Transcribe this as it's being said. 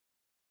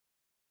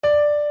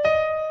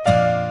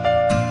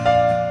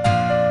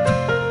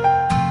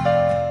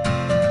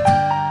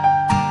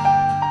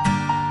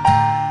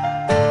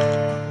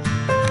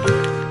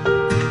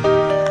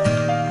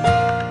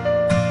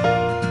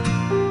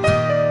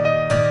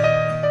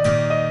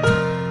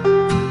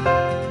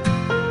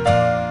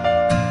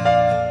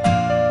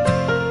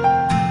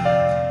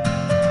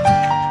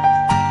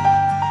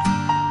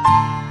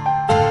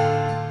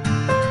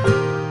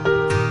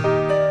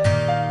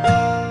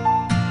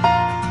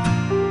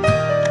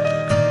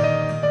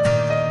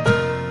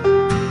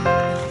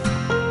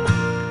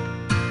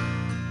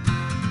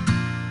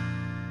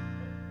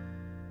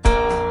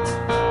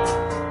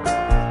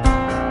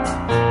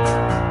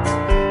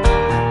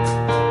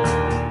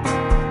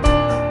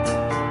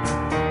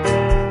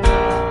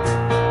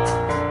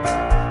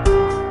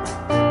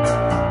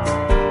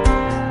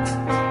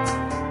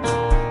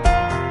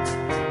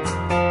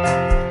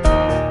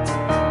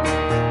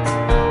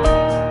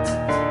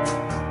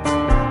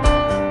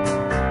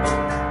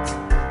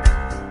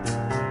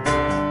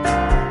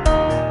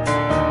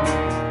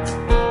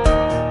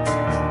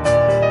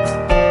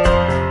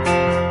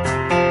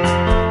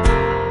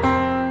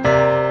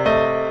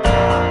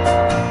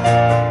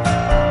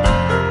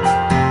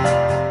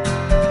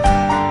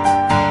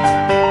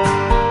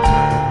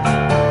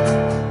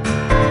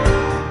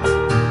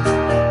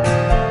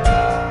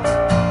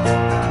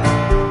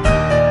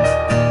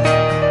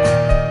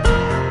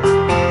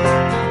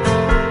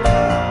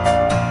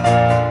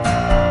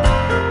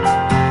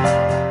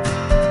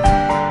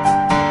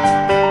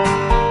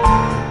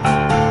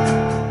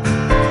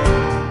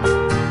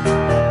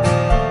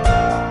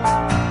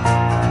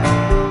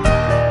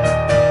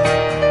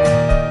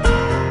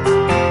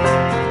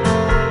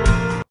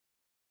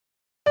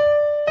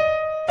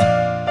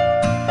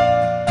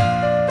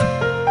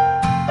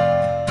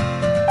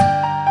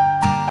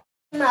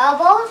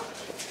bubbles?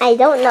 I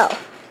don't know.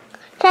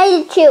 Try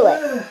to chew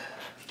it.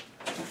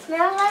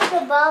 Smells like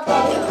a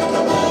bubble.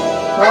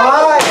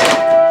 Why?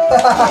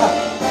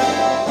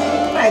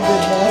 My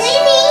goodness.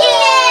 Clean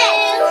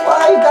it!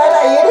 Why you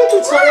gotta eat it?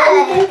 It's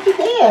already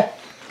there.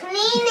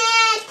 Clean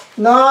it!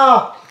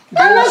 No. I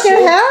like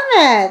your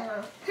helmet.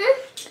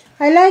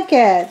 I like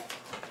it.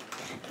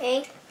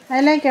 Okay.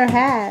 I like your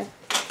hat.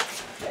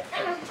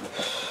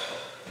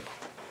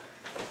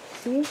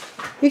 See?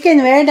 You can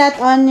wear that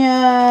on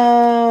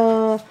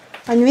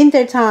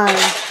winter time.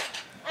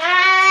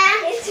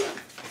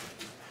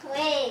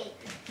 Wait.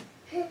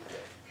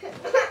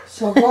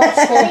 So what's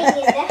that?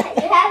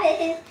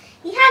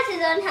 He has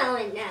his own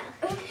helmet now.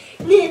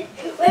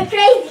 We're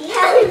crazy.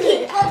 How many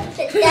people?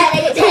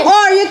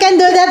 Or you can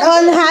do that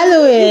on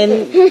Halloween.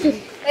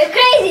 We're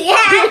crazy.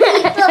 How many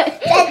people?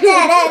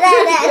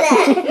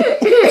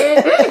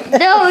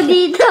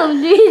 Dodie.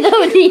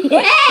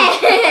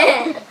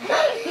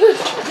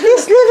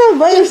 This little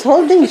boy is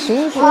holding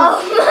shoes. Oh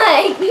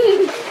my.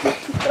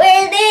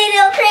 We're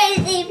little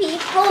crazy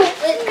people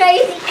with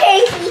crazy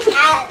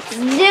hats.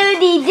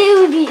 Dodie.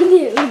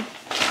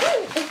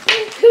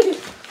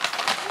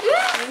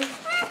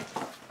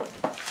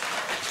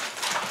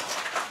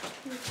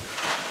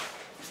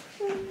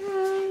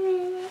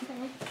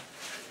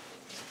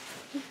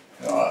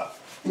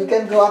 You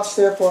can go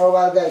upstairs for a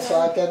while, guys, so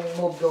I can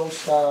move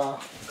those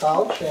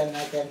couch and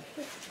I can.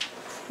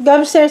 Go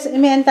upstairs.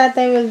 Me and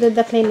Tatay will do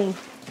the cleaning.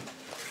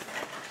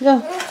 Go.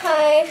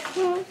 Okay.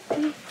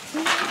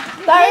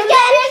 But we're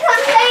gonna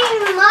come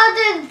playing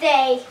Mother's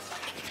Day.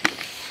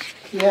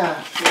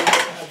 Yeah.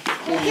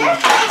 Let's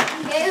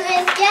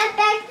get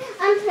back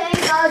and play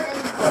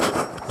Mother's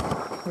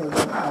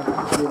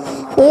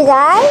Day. You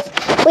guys,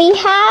 we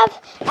have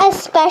a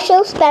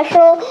special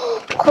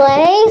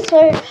place.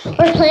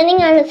 We're planning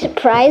on a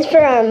surprise for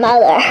our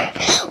mother.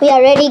 We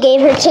already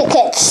gave her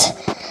tickets.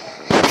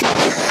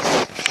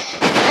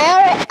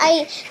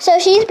 So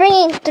she's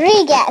bringing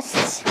 3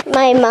 guests.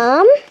 My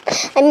mom,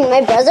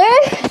 my brother,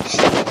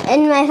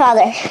 and my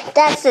father.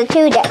 That's the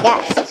 2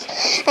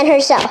 guests. And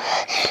herself.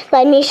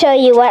 Let me show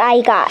you what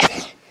I got.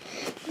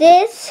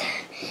 This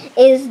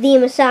is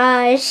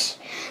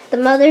the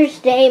Mother's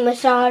Day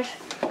massage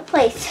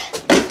place.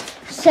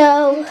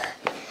 So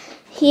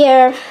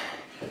here,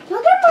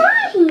 Look at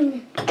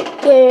mine.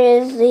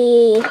 here is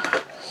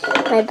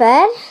my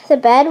bed. The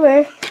bed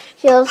where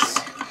feels,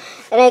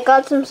 and I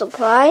got some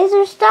supplies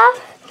or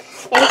stuff.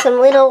 And some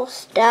little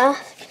stuff,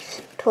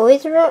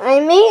 toys I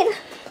made.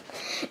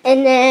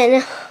 And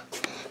then,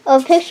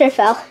 a picture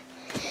fell.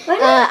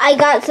 I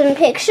got some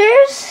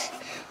pictures.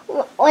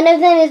 One of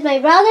them is my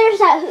brother's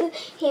that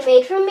he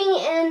made for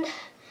me.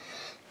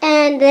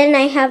 And then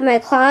I have my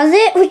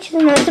closet, which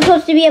is not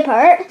supposed to be a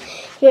part.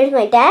 Here's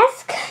my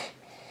desk.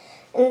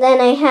 And then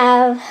I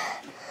have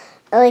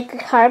like a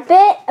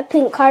carpet, a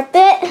pink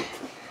carpet.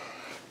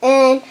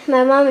 And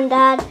my mom and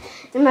dad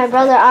and my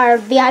brother are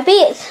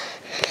VIPs.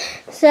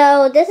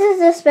 So this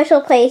is a special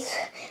place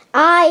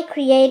I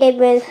created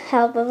with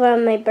help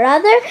from my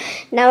brother.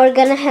 Now we're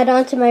gonna head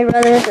on to my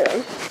brother's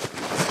room.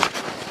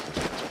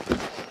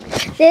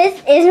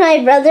 This is my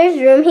brother's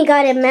room. He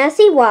got a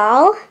messy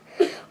wall,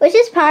 which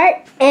is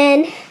part,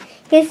 and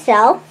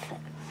himself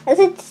as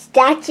a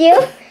statue.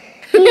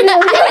 Oh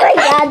my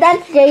God,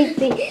 that's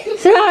JC.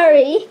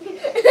 Sorry.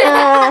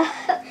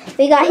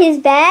 We got his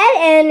bed,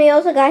 and we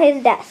also got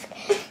his desk.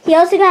 He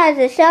also got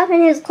a shelf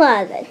in his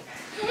closet.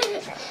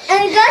 And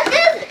I got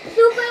this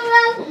super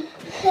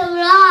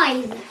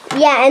surprise.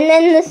 Yeah, and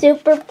then the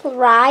super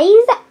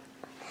prize.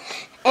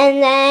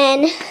 And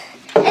then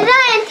It's a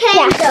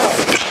Nintendo.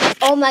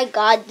 yeah. Oh my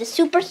God, the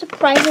super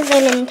surprise is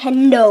a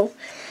Nintendo.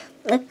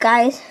 Look,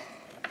 guys.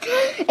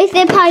 It's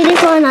a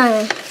pineapple on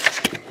it.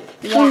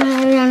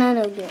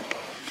 Yeah.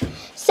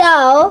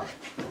 So,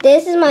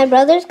 this is my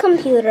brother's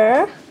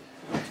computer.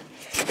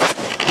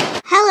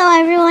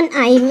 Hello everyone,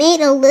 I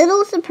made a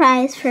little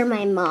surprise for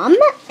my mom,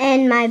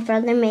 and my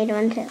brother made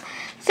one too.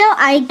 So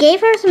I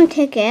gave her some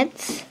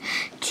tickets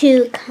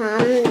to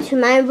come to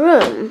my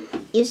room.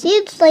 You see,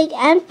 it's like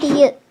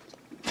empty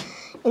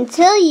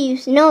until you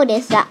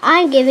notice that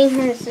I'm giving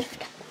her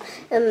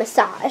a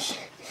massage.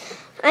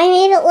 I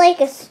made it like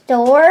a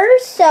store,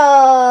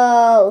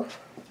 so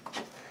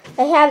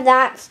I have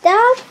that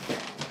stuff.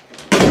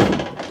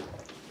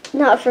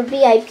 Not for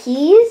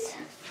VIPs.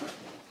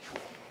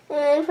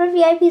 And for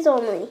VIPs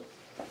only.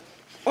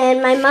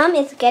 And my mom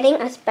is getting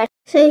a special.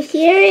 So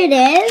here it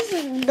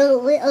is, the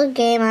little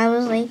game I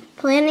was like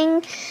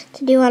planning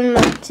to do on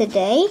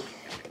today.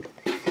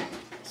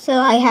 So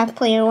I have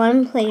player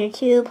 1, player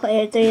 2,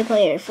 player 3,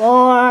 player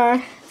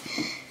 4.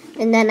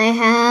 And then I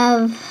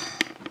have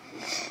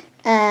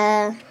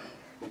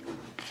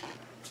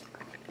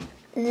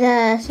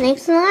the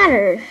snakes and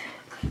ladders.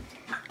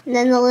 And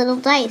then the little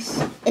dice.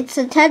 It's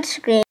a touch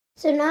screen.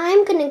 So now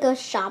I'm gonna go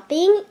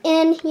shopping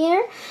in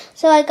here.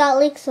 So I got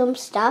like some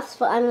stuff,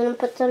 so I'm gonna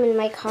put some in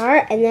my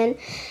cart, and then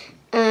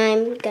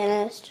I'm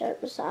gonna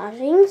start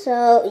massaging.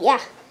 So yeah,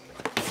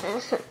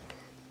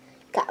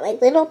 got my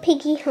little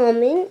piggy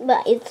helmet,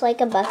 but it's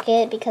like a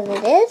bucket because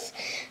it is.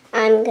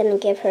 I'm gonna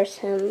give her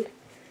some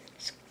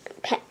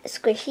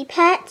squishy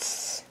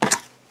pets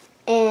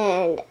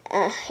and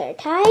a hair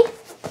tie.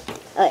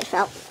 Oh, it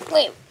fell.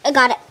 Wait, I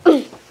got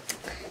it.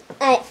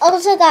 I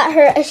also got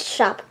her a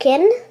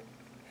Shopkin.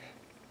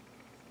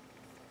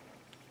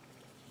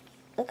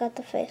 Look at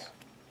the face.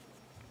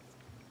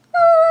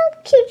 Oh,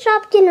 cute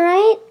Shopkin,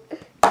 right?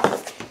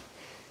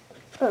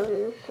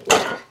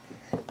 Yeah.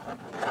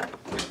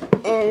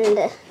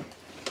 And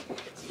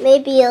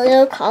maybe a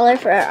little collar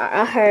for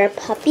her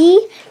puppy,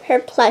 her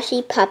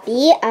plushy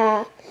puppy.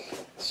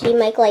 She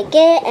might like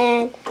it,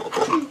 and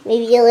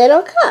maybe a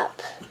little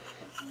cup.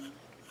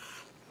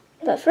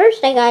 But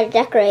first I gotta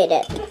decorate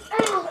it.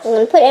 I'm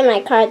gonna put it in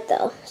my cart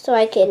though, so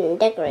I can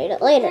decorate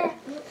it later.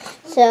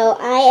 So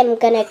I am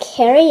gonna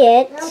carry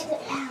it.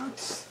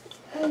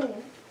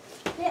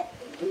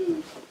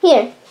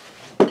 Here.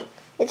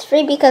 It's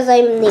free because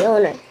I'm the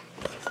owner.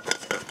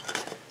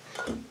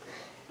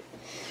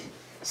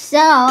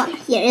 So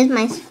here is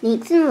my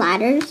snakes and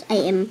ladders. I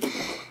am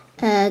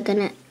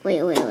gonna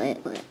wait.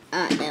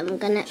 I'm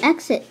gonna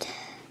exit.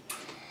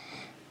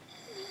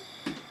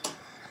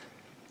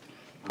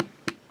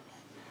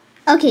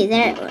 Okay,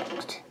 there it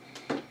worked.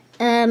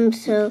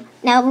 So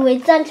now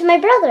it's on to my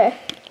brother.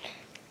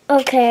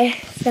 Okay,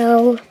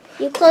 so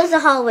you close the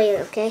hallway,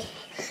 okay?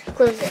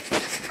 Close it.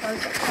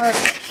 Close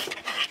it.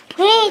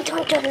 Hey,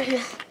 don't.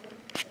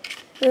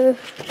 Go.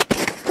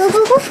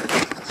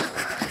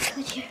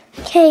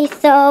 Okay,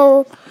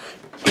 so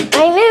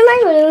I'm in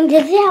my room.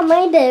 This is how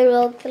my bed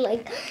looks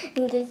like.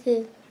 And this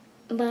is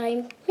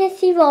my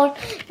messy wall.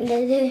 And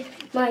this is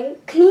my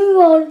clean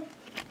wall.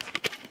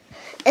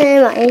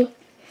 And my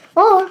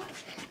wall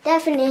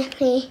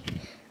definitely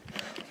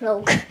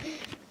look.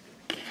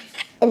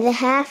 And the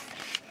half.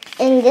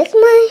 And this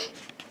my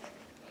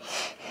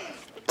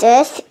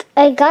desk.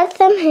 I got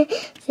some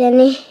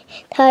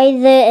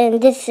sanitizer,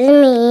 and this is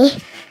me.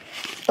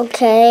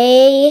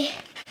 Okay.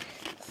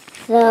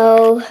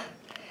 So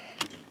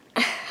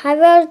I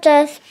will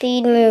just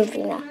be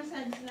moving now.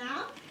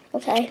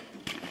 Okay.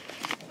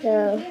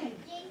 So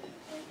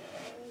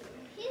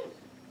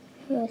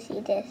you'll see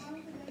this.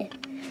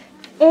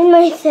 And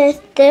my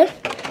sister.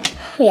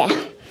 Yeah.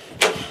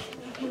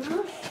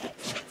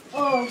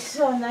 Oh, it's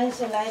so nice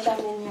to lie down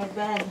in your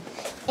bed.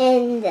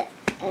 And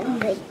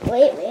like,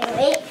 wait.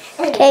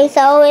 Okay,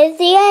 so it's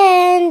the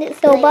end.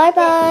 So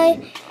bye.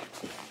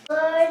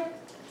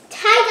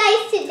 Hi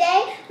guys,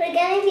 today we're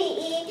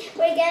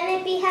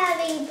gonna be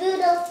having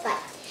Voodoo fight.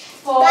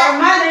 For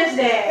Mother's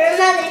Day. For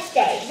Mother's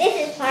Day. This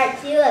is part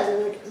 2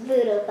 of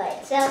Voodoo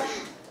fight. So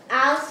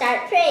I'll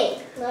start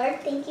praying.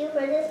 Lord, thank you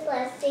for this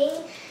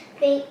blessing.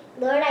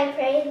 Lord, I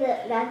pray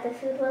that the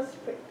food will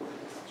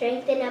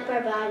strengthen up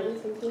our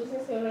bodies. In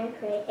Jesus' name I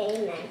pray.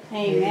 Amen.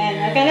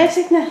 Amen. Okay, let's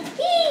sit now.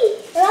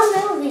 We're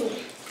all moving.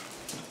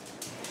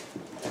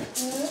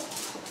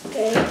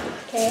 Okay.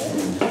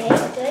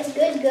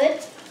 Good.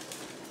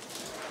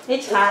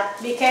 It's hot.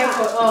 Be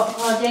careful.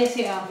 Oh,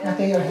 JC.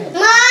 Okay, your head. My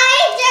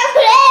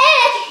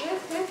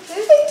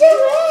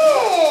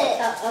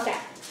Jared! Oh, okay.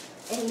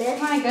 And then?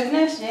 My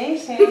goodness,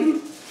 JC.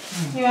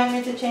 You want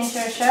me to change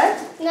your shirt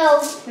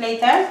No.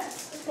 later?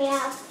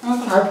 Yeah.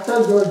 Okay.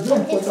 After your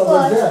drink, put It's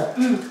over good.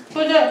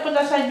 there. Put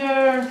aside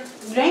your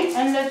drink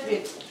and let's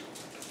eat.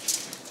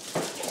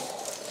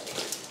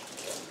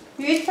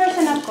 You eat first,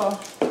 anak ko.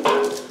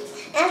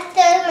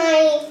 After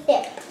my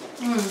sip.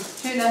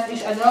 See, that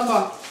is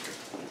adobo.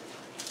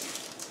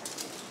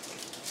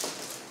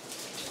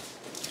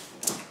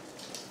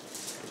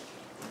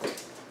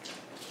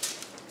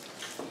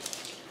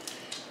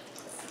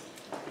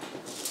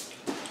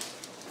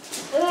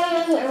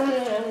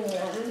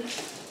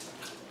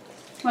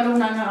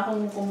 Marunong na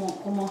akong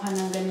kumuha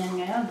ng ganyan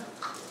ngayon.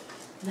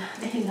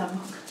 Dahil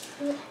lamang.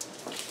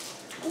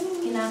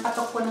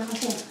 Kinakatok ko na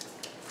kasi.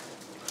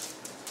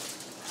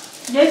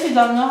 Jesse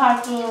don't know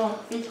how to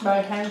eat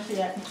by hands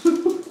yet.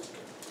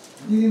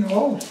 You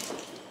know.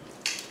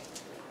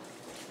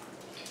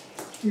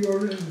 You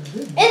already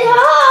did. It's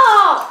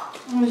hot!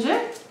 Is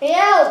it?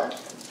 Yeah.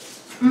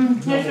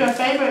 Here's your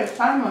favorite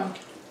salmon.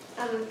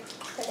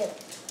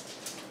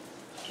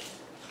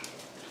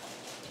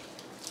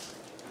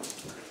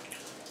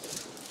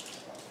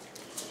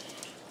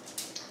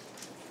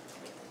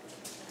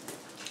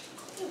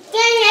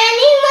 Can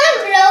anyone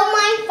blow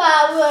my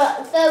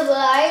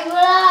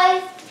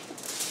survival?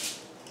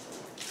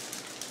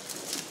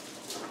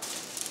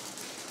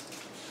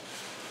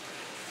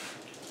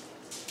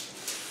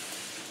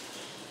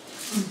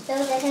 So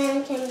the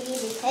hand can be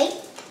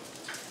replaced.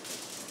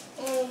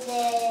 And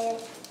then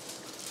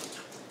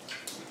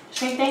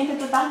Say thank you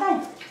to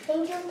Tatay.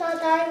 thank you,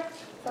 Tatay,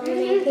 for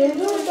making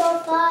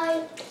the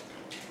fight.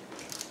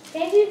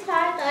 Thank you,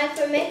 Tatay,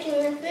 for making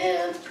the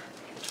food.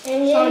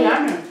 And So then,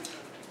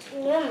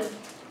 yummy.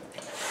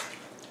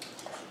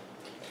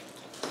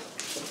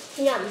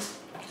 Yum.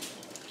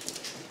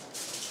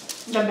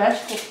 The best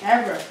cook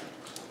ever.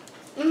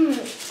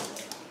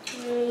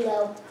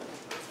 No.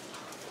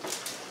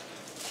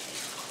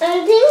 I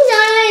think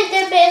that is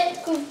the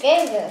best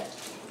together.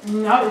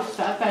 Now it's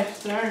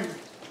Tata's turn.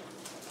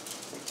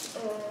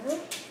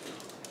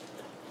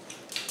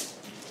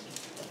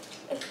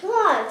 It's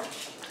fun.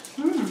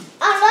 Mm.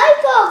 I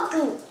like our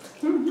food.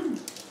 Mm-hmm.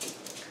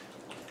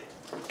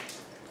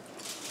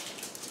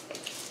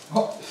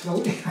 Oh,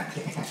 slowly.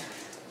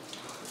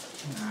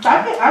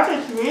 Tata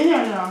is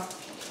winner now.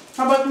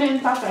 How about me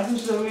and Tata?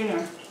 Who's the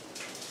winner?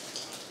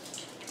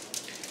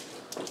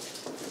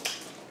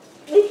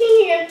 You can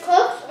either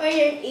cook or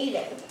you're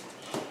eating.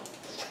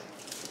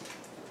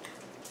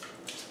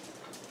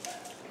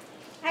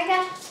 I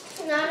guess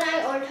Nana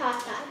or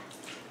Tata.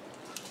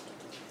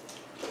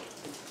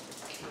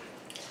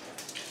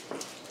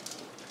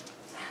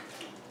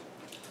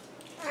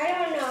 I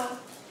don't know.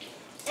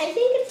 I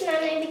think it's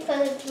Nana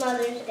because it's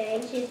Mother's Day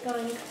and she's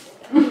going.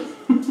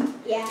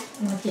 Yeah.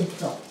 I think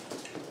so.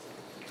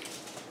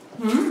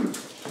 Hmm.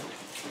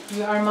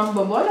 You are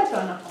mambobola to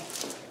anak ko.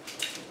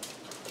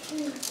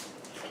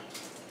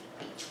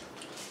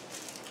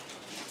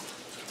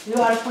 You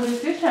are a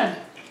politician.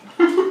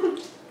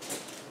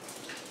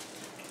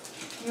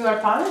 You are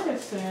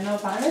politics. Do you know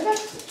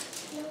politics?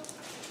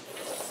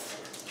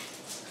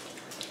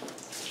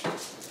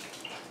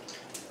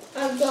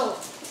 I don't.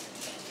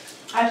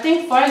 I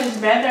think foil is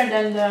better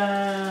than the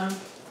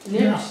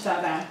lips,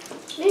 Tata.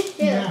 Me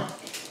too. Yeah.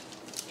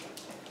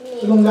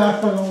 Me. Yung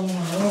lasa nung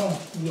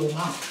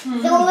luma.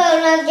 Don't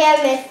let it get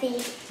messy.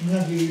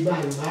 Nag-iiba,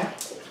 diba?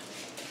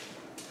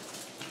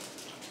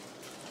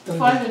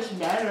 Foil is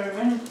better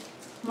and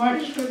more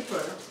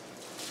cheaper.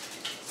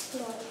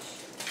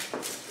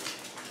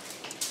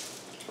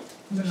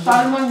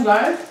 Salmon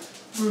guys.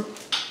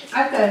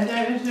 Okay,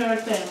 there is your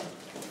thing.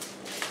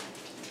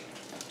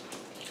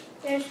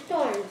 There's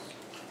thorns.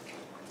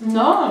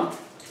 No,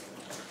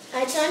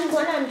 I done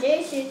one on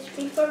Jason's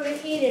before we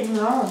eat it.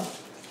 no.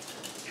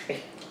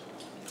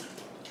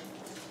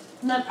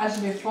 Not as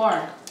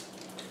before.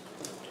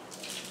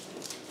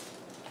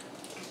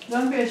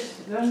 Don't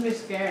be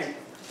scared.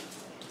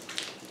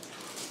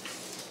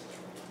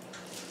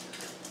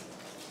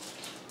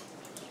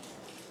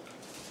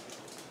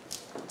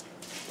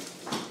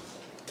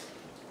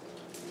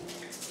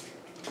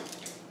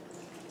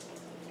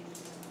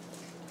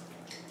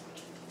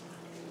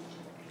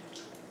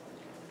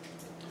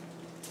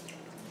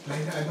 Try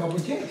the adobo,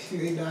 Jace.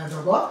 You eat the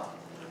adobo?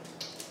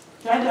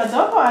 Try the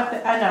adobo at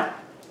anak.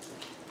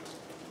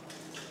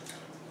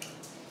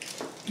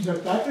 The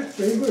Tata's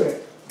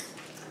favorite.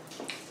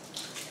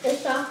 The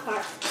soft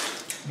part.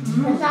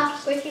 The soft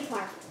squishy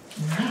part.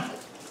 Yeah.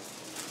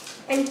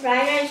 And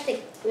fried rice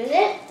stick with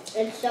it.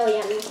 It's so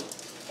yummy.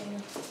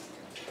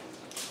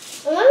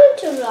 I wanted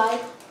to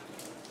like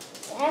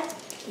that.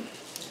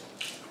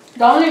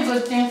 The only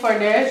good thing for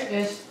this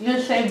is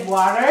you save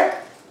water,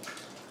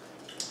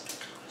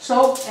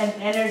 soap, and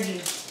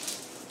energy.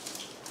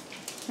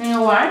 You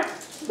know why?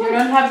 You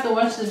don't have to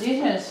wash the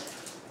dishes.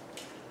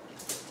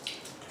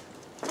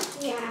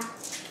 Yeah.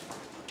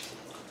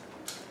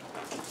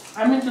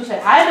 I mean to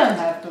say, I don't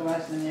have to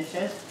wash the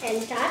dishes.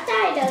 And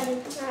Tata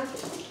doesn't have.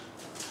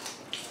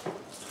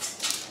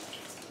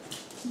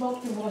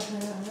 Both you wash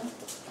it, huh?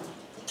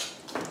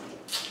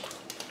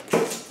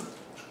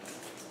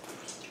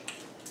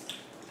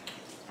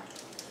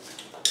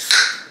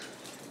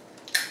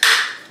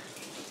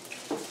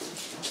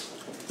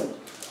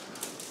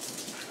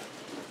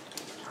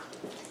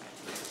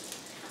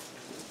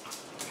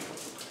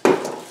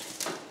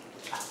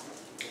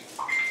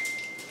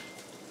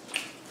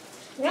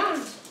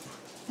 Yum.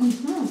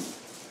 Mm-hmm.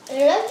 I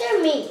love their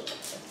meat.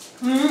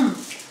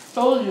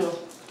 Told you.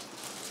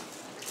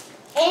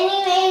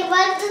 Anyway,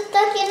 what's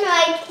stuck in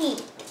my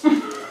teeth?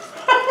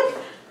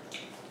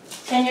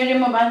 Can you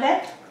remove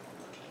that?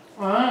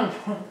 Oh,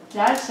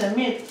 that's the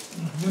meat.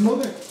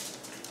 Remove it.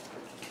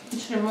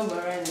 It's removed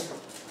already.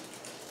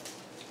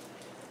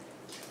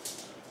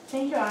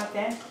 Thank you,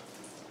 Ate.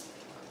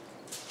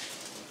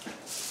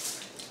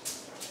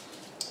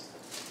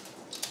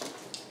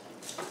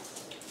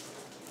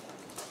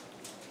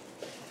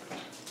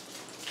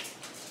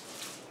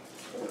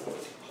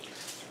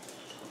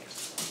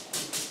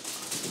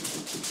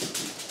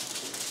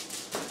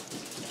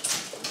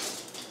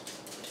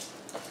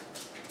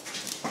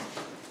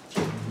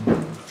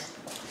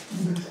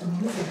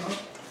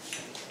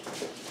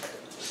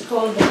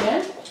 Cold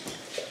again?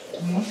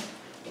 Hmm?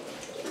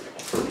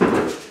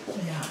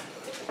 Yeah.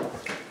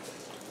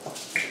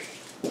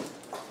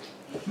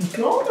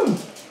 Ikaw.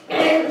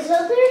 I'm so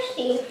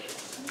thirsty.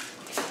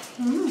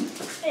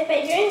 If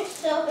I drink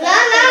so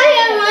fast.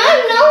 I'm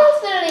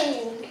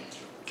nothing.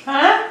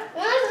 Huh?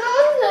 I'm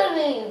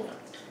nothing.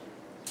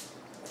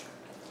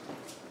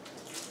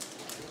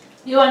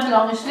 You want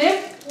long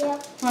sleeve?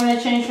 Yeah. Want to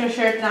change your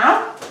shirt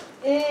now?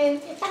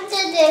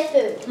 After the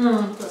food.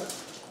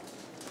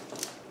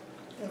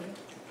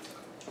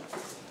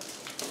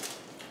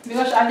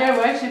 Because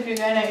otherwise, if you're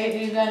gonna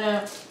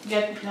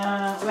get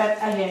wet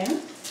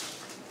again.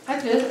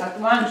 At least at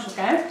once,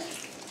 okay?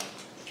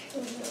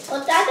 Well,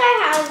 Tata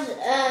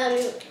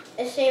has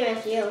the same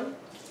as you.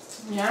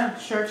 Yeah,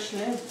 shirt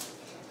sleeve.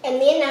 And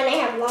me and Nana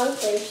have long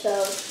sleeves, so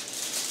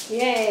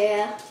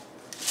yeah.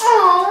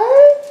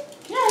 Oh,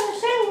 Yeah, the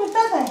same with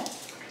Tata.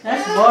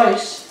 That's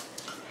boys.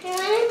 I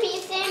want to be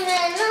same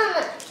as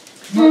Mama.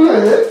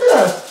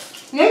 Okay,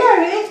 You got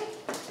it.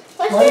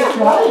 What's why are you your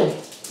crying?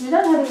 You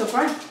don't have to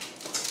cry.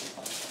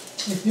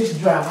 Is this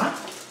drama?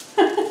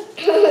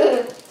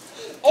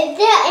 Is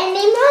there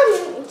any more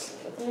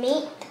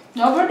meat?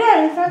 Over there,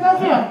 in front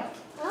of you.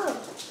 Oh.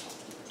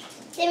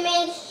 They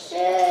made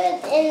sure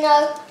in the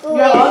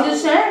They're all the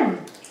same.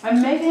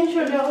 I'm making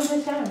sure they're all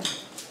the same.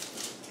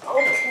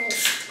 Okay.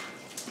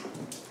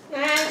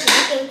 Now I'm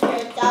making sure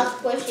it's all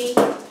squishy.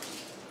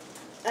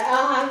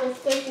 I'll have the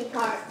squishy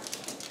part.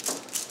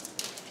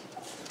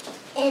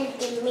 And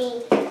the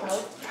meat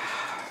part.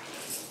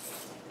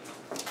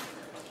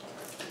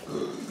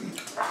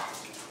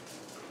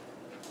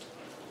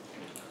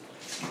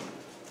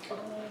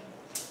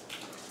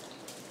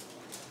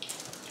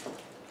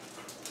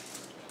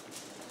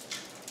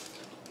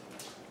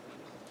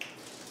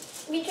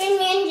 Between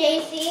me and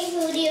JC,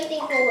 who do you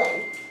think will win?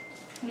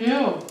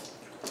 You.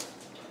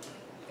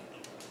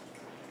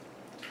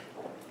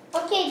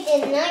 Okay,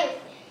 then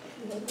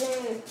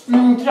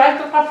Try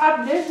to cup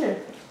up this.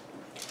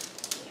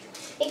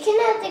 it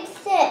cannot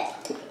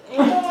accept. I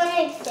don't want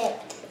to accept.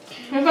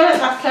 You're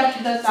gonna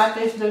accept that Tata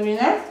is the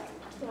winner?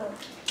 No.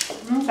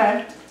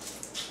 Okay.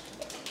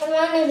 I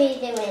want to be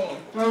the winner.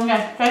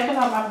 Okay, try to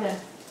cup up then.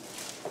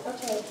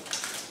 Okay.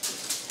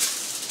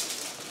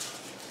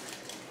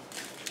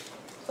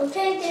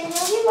 Okay, then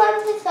let me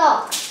wipe this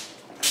off.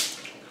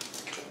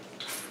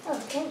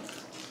 Okay.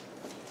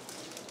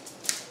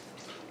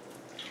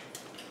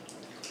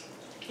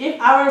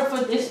 If our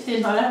food is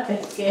tinola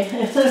peke.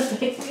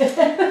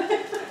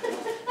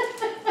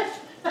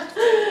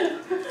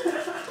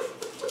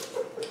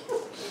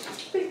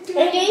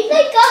 And do you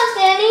think got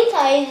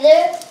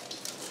sanitizer?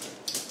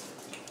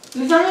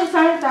 You don't need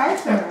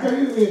sanitizer. Can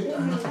you eat?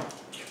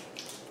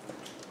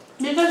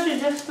 Because you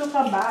just took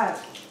a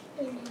bath.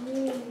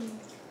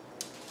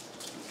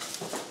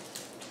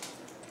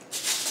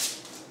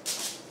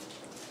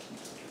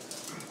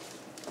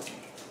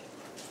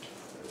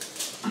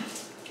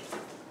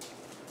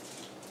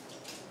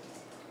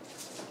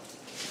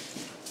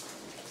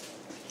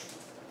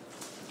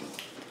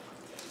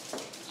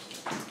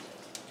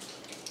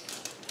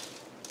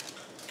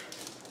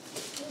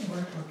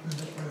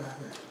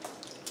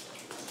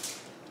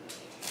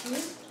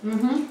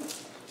 Mm-hmm.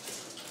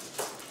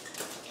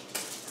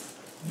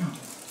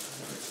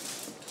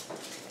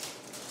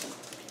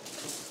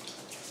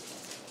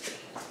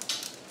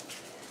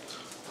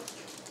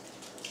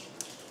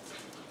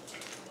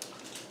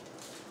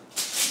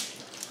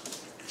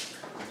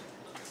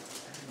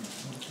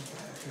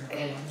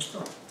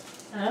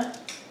 Huh?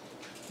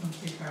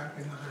 Hindi ka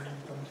kinakain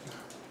ito sa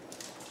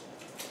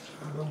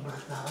habang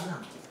bata ka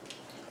lang.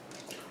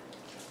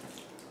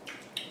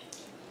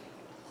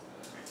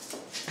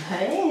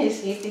 Hey, he's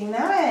eating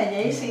now.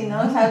 JC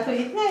knows how to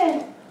eat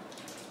now.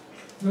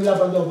 Wala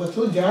pa daw ba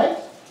ito, Jai?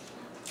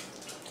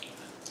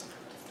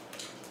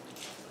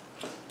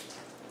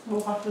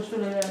 Bukas gusto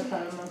nila yung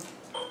salmon.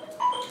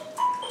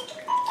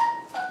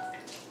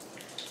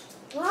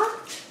 What?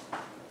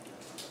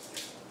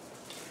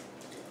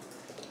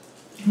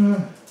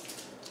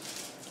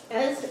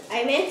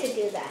 I meant to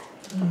do that.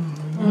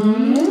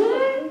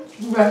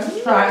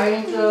 Just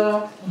trying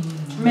to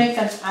make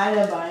an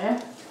alibi.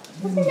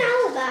 What's an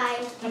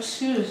alibi?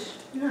 Excuse.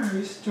 Yeah,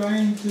 he's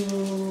trying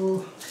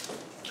to...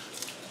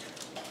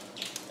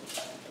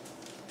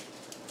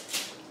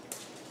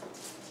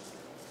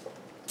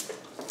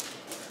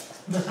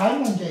 The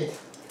salmon, Jai.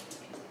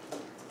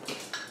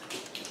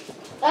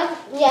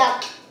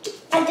 Yeah.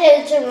 I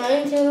did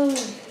trying to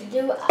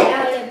do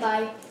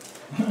alibi.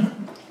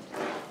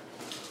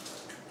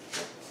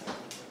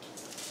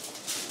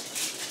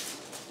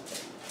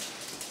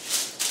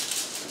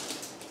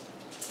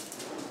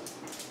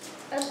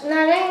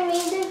 Now I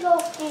need to go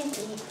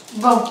easy.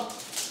 Go.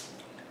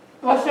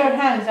 Wash your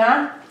hands,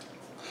 huh?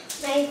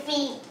 My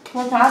feet.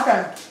 What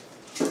happened?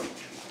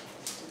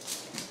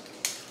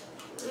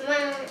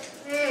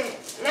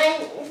 My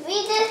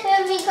feet is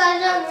hurt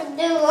because of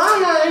the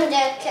llama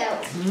injection.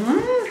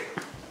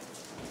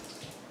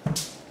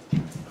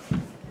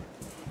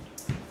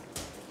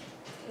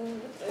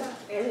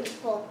 I'm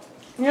full.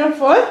 You're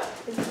full?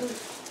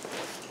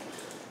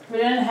 We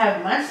didn't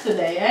have much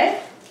today, eh?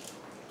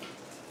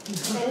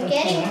 I'm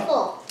getting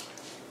full.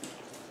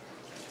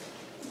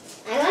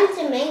 I want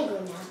some mango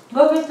now.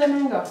 Go get the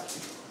mango.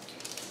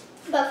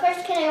 But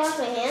first, can I wash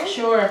my hands?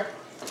 Sure.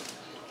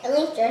 At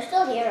least they're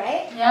still here,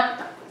 right?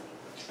 Yeah.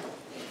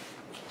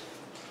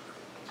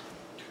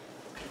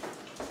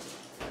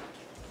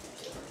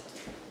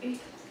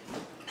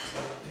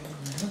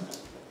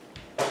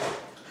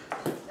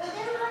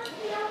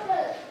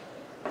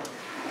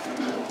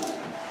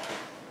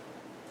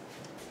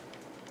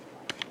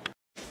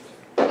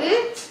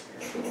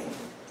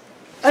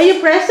 Are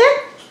you present?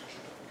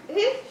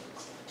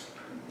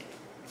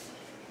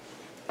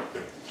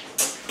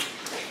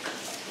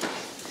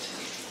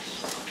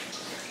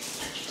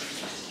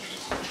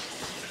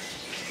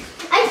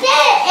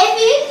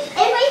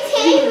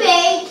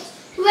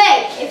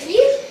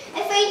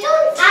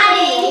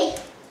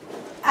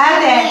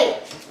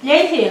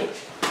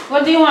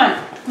 do you want?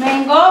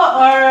 Mango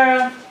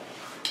or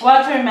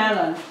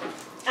watermelon?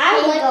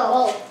 I like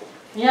both.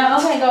 Yeah,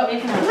 okay, go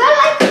eat now.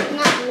 I like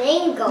not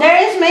mango. There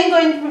is mango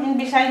in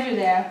beside you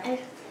there.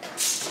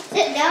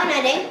 Sit down,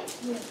 I think.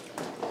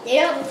 They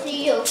don't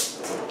see you.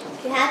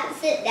 You have to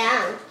sit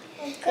down.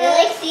 They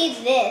like see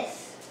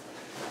this.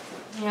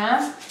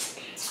 Yeah?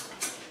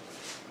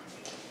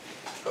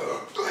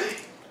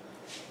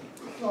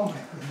 Oh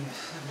my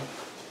goodness.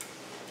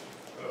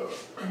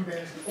 I'm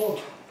very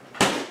full.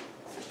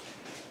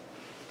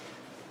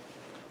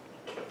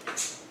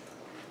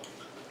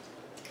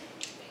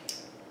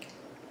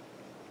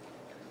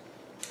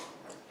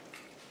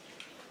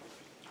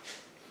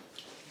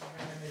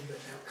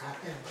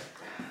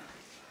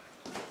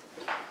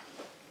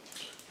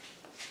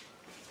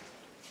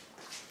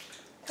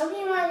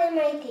 Something more than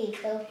my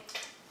teeth, though.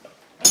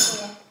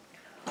 Yeah.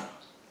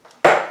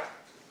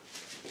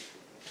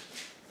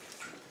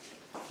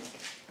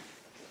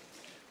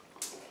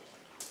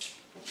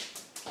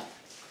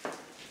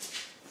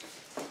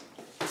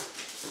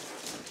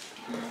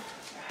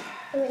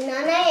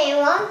 Nana, I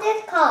want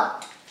this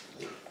cup.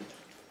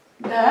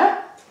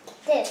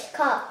 This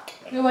cup.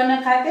 You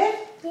wanna cut it?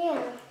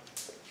 Yeah.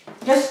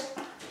 Just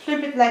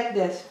flip it like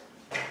this.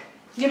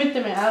 Give it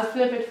to me, I'll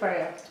flip it for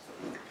you.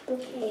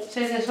 Okay.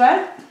 See this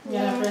one?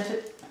 Yeah. Press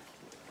it.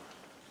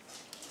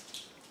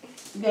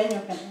 Then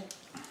you can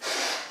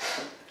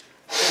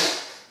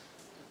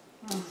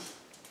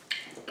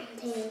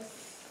eat.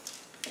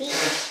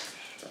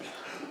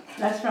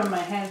 That's from my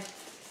hand.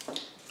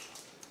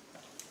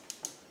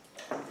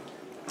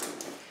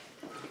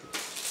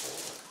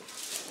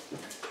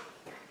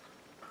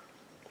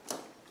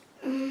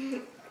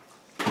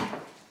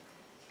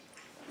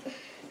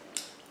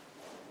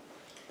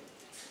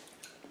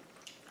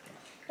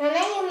 Nana,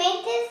 you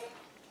make this?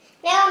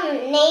 Now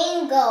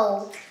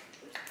mango.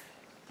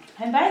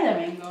 I buy the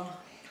mango.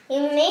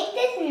 You make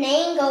this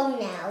mango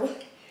now.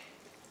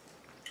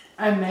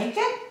 I make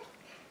it?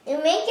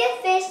 You make your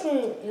fish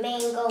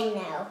mango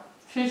now.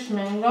 Fish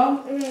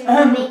mango.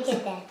 Make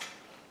it then.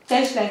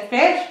 Tastes like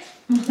fish.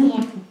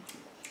 Yeah.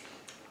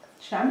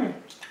 Yummy.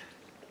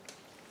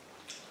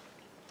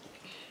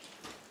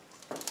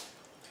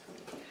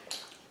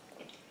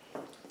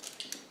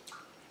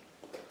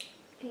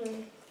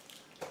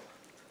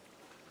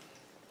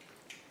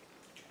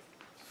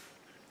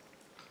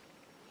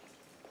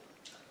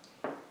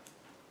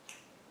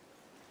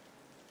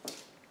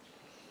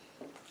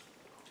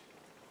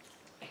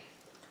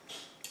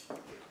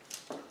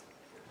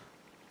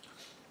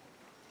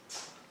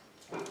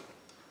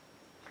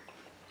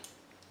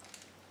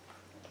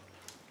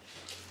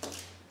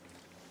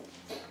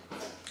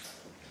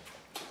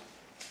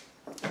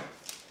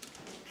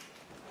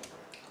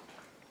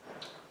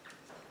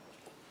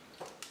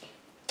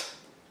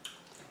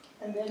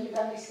 And then you're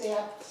gonna stay,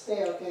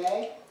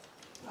 okay?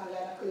 I'm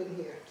gonna clean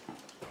here.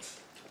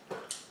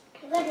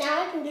 But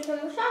now I can do some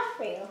massage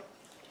for you.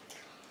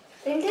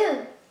 And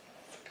do.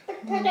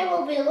 Because I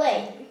will be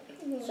late.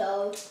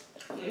 So,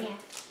 yeah.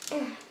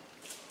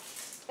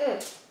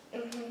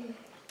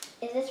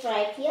 Is this what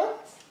I feel?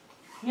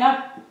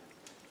 Yep.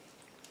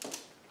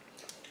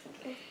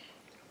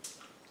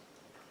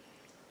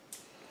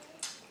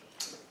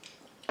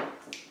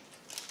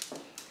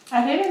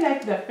 I really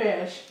like the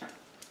fish.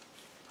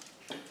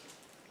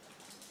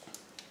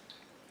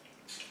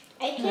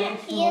 I can't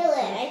feel it.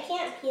 I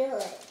can't feel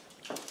it.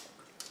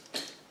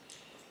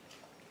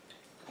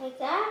 Like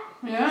that?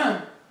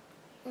 Yeah.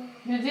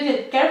 You did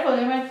it. Careful,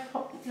 you might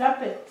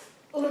drop it.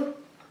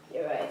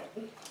 You're right.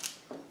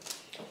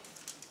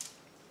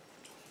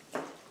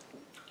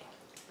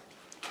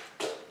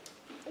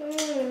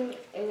 Yum,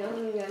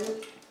 yum.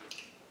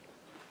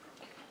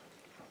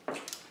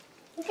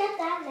 Look at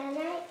that,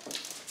 Nana.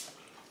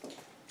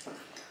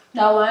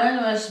 That one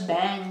was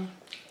bang.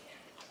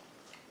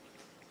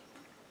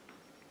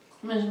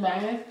 Miss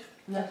Bang it.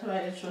 That's why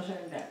it was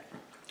like that.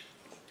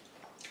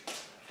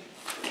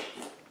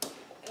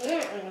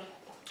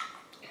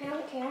 I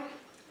don't care.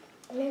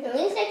 At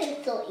least I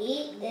can still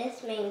eat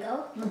this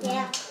mango.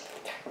 Yeah,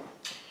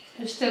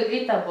 It's still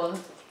eatable.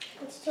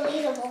 it's still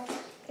eatable.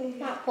 It's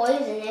not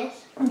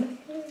poisonous.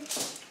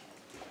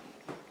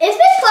 If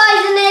it's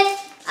poisonous,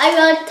 I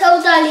will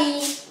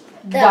totally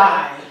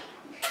Die.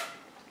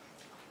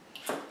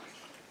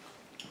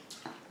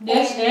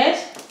 This is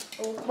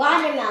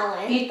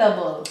watermelon.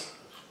 eatable.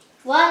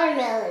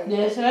 Watermelon.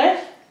 This is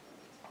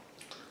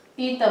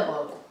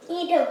eatable.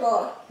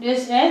 Eatable.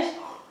 This is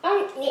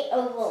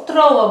Uneatable.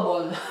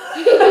 throwable.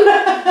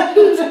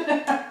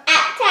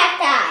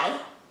 Cacti.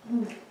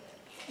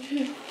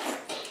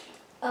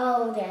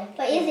 Oh, okay.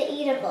 But is it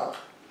eatable?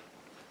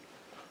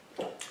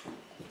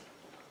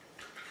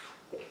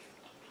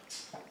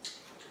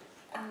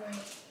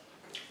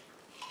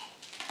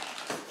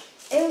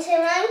 And so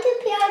I'm to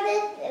peel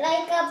this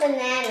like a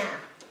banana.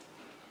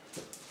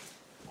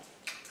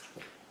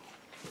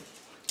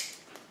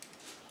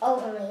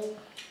 Only.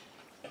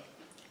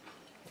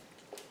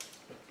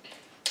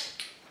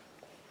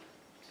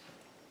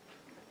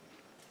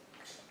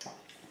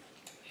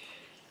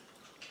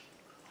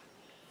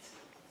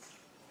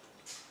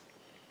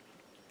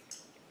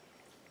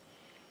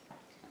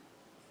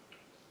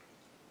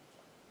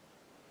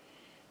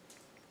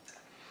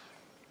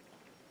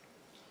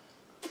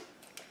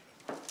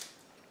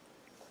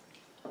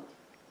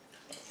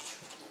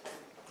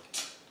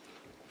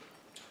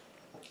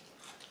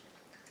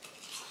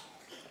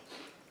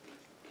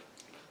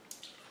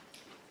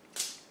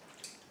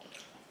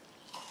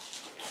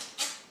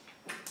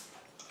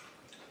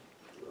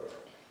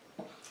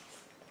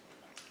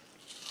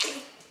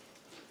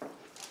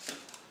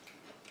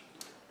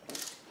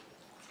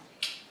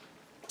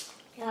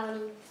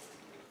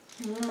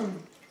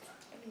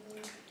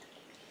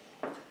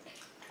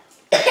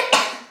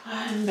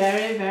 I'm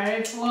very,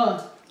 very full.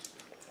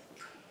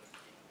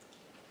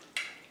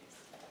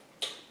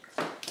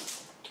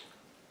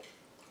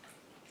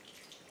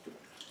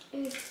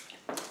 And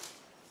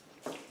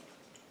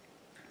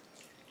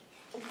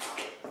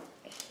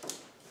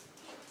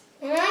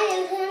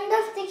you turned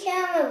off the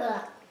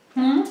camera.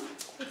 Hmm?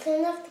 You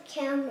turned off the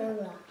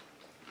camera.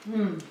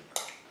 Hmm.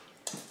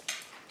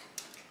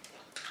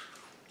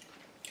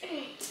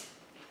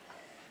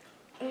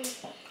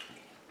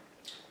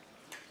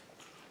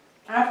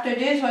 After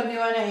this, what do you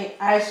want to eat?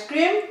 Ice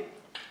cream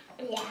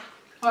Yeah.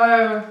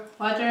 or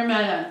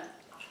watermelon?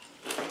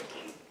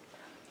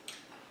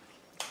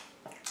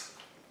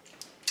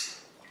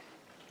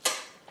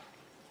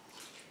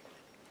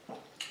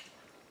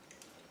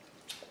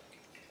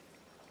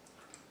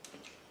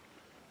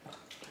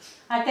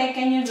 I think,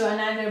 can you do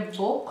another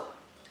book?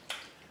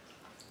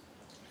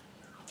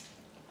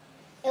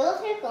 It will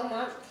take a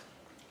month.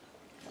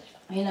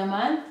 In a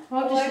month?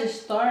 What is the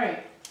story?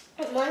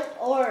 A month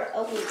or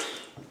a week.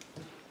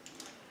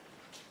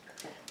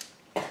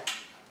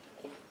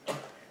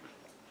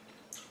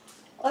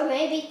 Or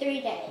maybe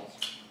 3 days.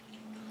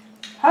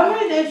 How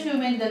many days you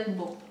made that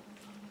book?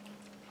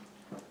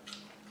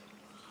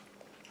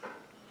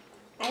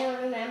 I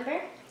don't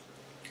remember.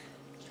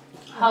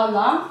 How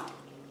long?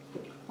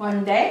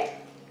 1 day?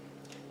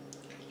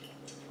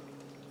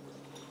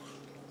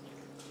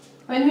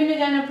 When will you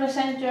gonna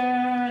present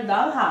your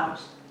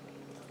dollhouse?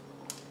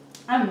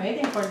 I'm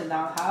waiting for the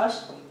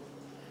dollhouse.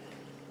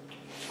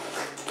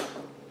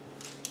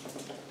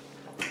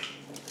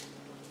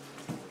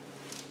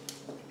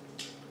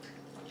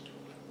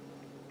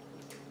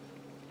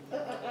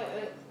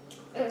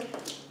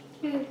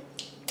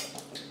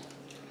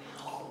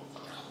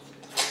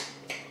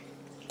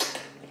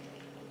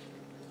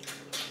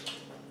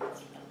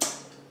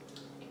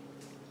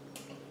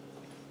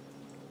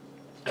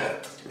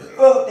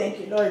 Oh, thank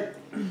you, Lord.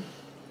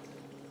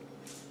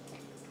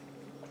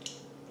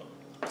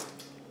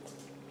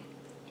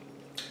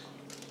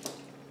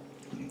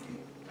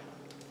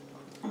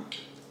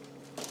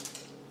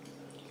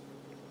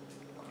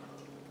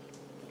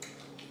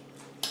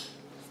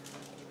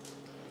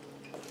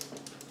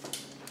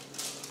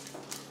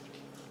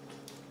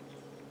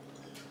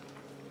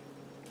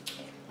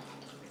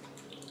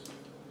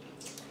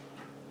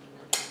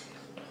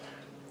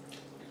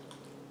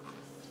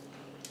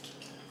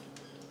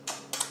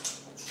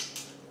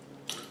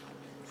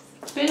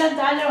 Fill up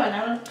the other one.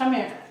 I will come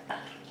here.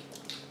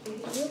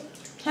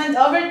 Hand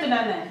over to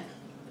Nanay.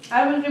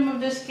 I will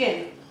remove the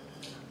skin.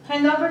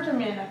 Hand over to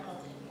me,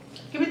 Anako.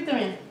 Give it to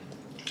me.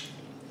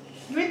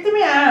 Give it to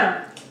me,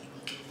 ah.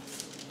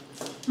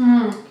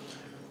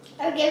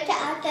 I'll give to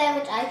Ate,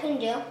 which I can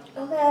do.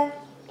 Okay.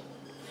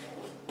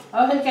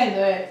 Oh, he can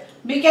do it.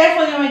 Be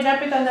careful, you might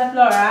drop it on the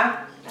floor,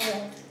 ah.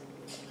 Okay.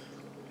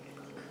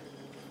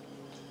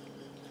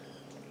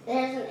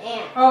 There's an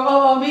ant.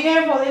 Oh, be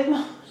careful.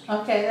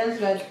 Okay, that's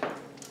good.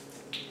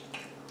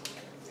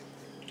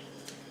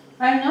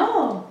 I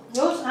know.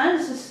 Those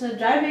ants is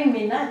driving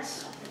me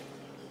nuts.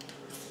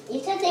 You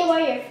said they were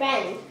your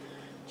friend.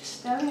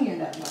 Just telling you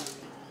that, but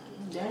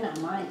they're not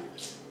mine.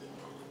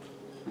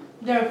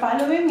 They're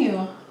following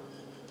you.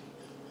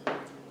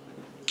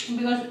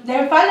 Because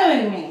they're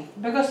following me.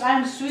 Because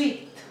I'm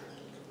sweet.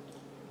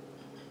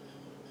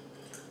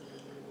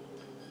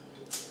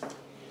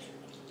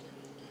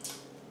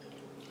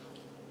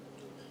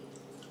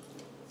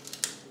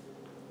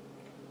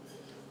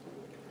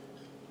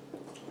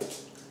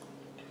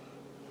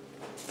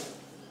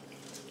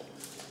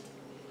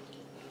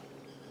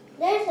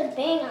 There's a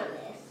bang on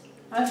this.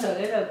 That's a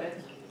little bit.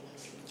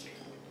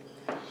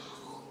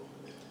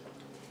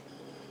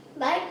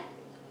 Bite.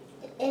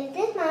 Is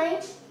this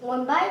mine?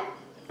 One bite.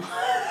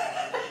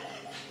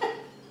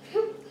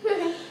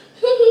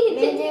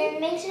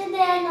 Make sure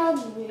there are no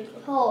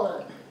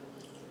holes.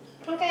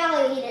 Okay,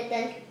 I'll eat it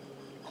then.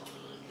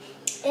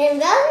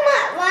 And that's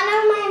not one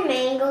of my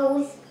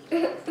mangoes.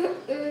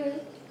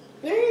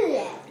 Look at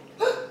that.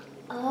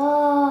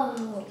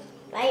 Oh,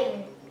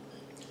 bite.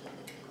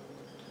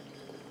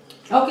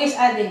 Oh, kiss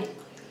Ate.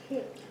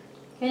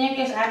 Can you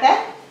kiss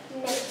Ate?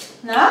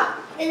 No. No?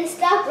 Then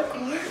stop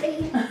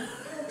recording.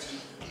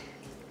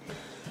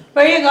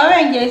 Where are you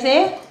going,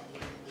 JC?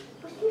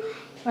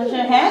 Wash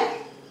your hand?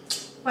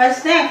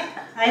 What's next?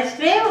 Ice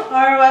cream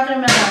or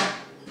watermelon?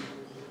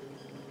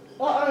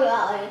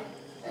 Watermelon.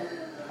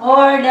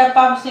 Or the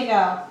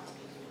popsicle?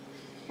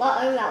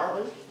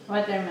 Watermelon.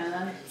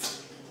 Watermelon.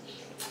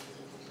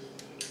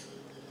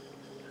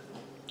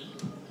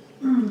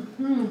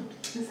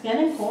 It's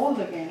getting cold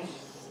again.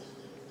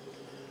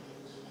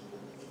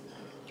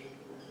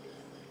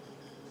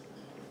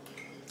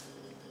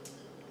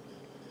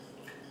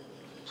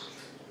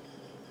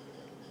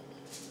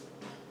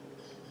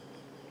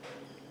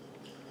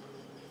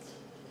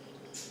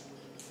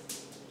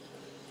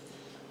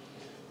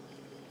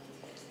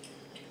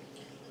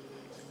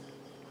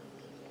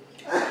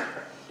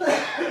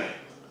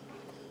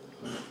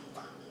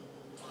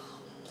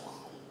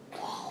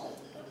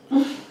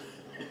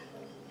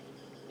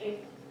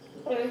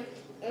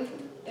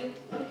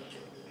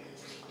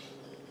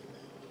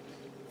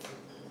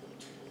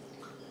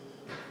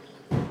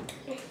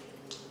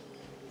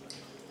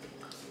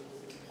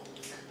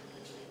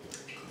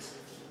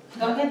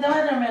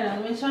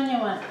 Which one you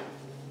want?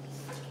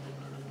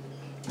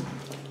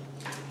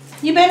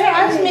 You better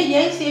ask me,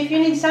 JC, if you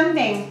need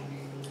something.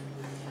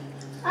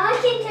 I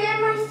can take care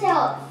of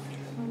myself.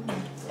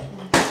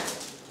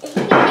 He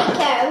can take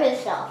care of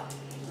himself.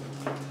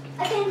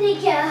 I can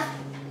take care.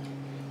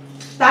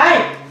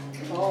 Tay!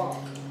 Oh.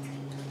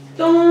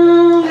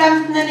 Itong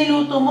lamp na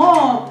niluto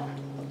mo,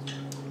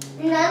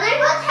 Another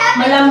what's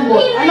happening Malambot. to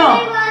me when Ano?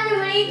 I was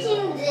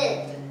reaching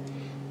this.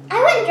 I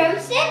went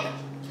drumstick.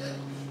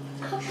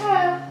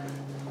 Okay.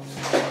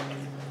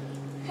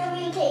 Can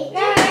we take it?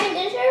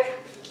 This is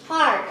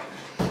hard.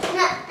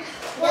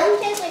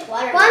 One tastes like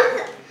water. One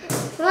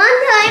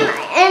time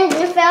in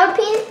the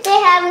Philippines, they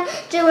have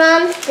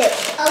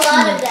drumsticks. A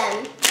lot of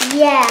them.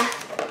 Yeah.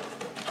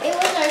 It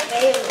was our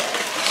favorite.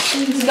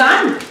 it's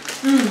gone.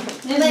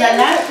 This is the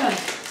last one.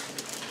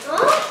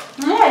 Oh?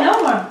 Yeah,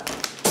 no more.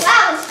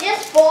 Wow, it's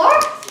just 4?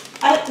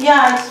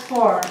 Yeah, it's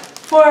 4. 4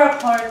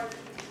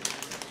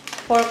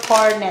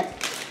 cornet.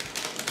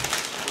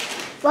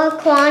 What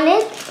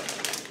quantity?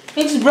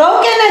 It's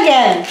broken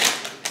again.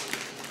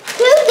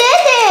 Who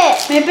did it?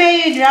 Maybe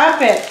you drop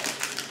it.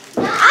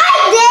 I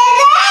did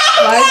it!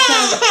 Why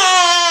so-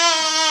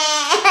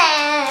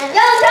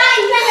 Yo, try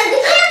in front of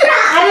the camera!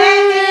 And then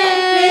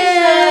please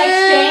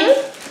exchange.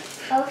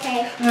 Okay.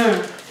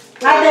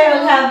 Other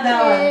will have the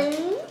one.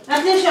 At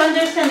least you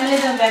understand a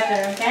little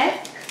better, okay?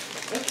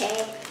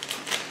 Okay.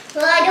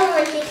 Well, I don't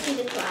want Nixie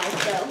to cry,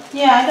 so.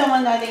 Yeah, I don't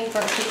want nothing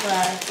for to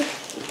cry.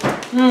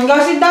 Go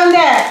sit down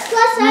there.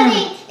 Plus,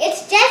 honey,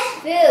 it's just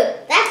food.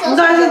 That's Go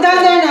also sit down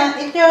broken. there now.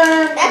 Eat your...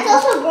 That's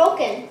also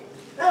broken.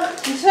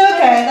 It's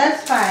okay,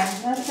 that's fine.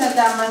 That's not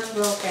that much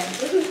broken.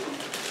 You're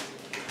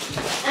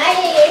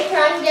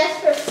trying just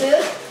for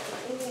food?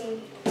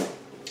 See?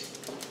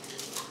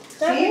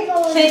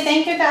 Say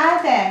thank you to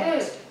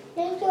ate.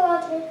 Thank you,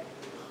 Audrey.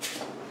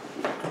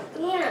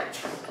 Yeah.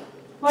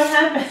 What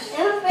happened?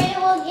 I'm afraid it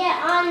will get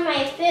on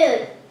my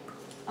food.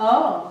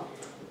 Oh.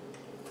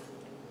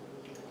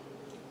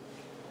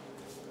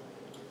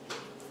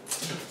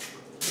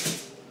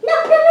 No.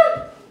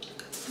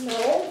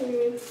 No.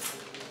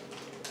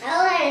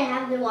 I'll let it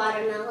have the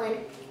watermelon.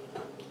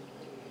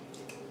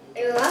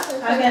 You're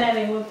welcome. I'm gonna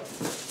remove it.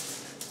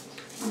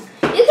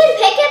 You can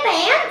pick up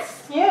ants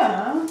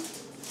Yeah.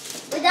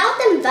 without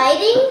them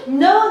biting?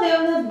 No, they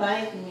will not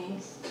bite me.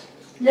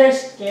 They're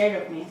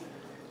scared of me.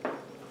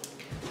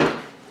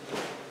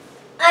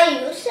 I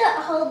used to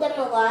hold them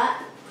a lot,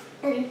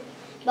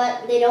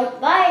 but they don't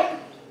bite.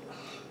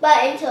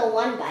 But until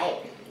one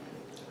bite.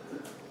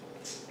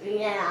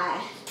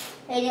 Yeah,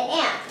 they the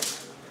ant.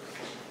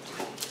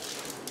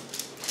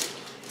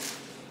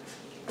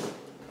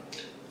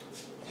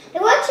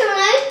 It works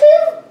trying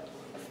to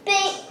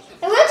think.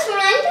 It works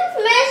trying to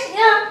finish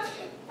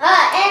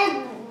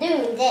and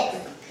doing this.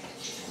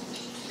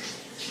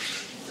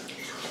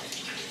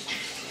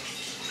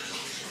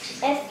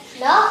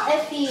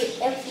 If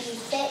you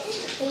say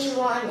you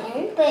want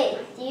in, but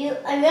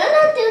I'm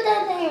gonna do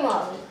that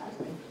anymore because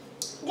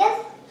guess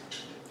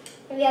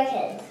we are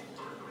kids.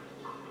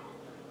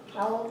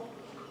 So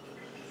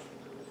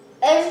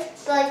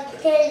it's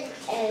like kids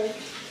and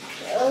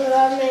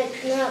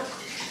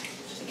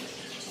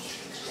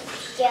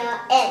not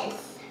ends.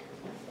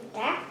 Like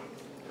that.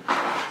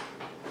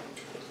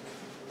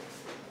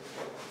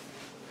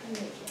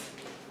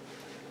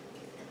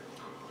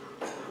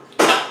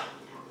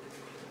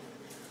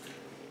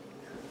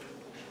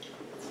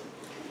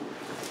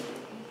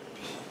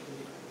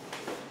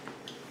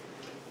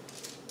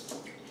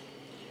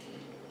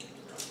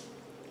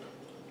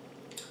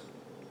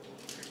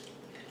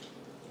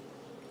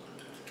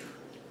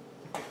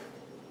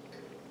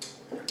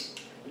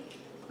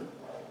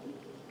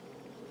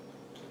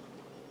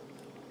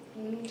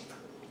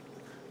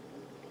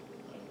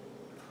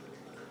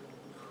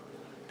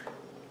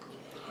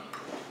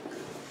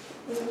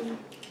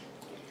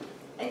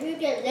 If you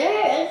get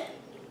this,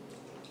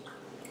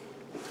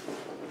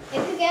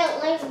 if you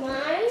get like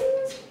mine,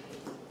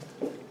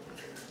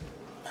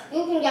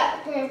 you can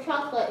get your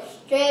chocolate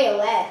straight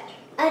away.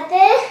 And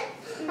then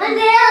I'm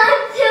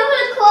still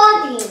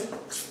recording.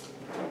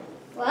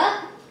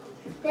 What?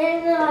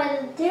 Then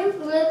I'm still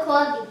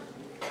recording.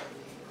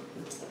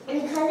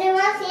 Because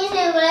everyone's seen a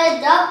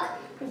red duck.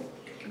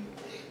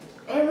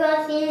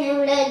 Everyone's seen a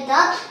red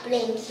duck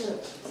playing too.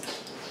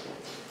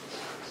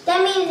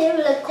 That means they're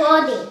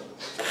recording.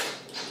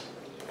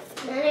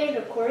 Now they're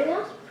recording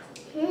us?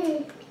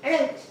 I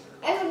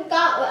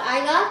forgot what I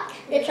got.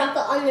 The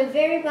chocolate on the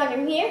very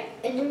bottom here.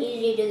 It's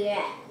easy to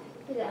get.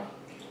 Yeah.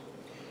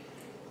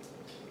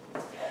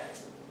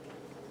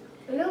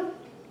 No.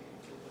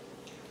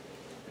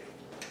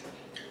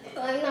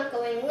 So I'm not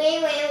going way.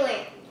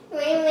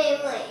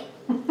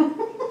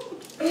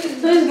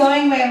 Who's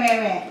going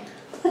wait?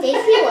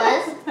 Daisy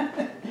was.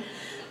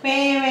 Wait.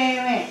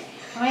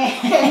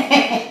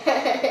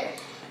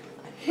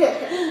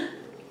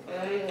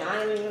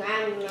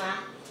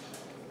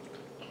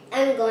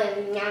 I'm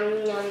going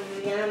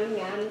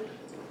yum.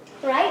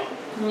 Right?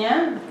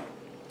 Yeah.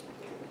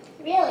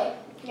 Really?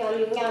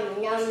 Yum.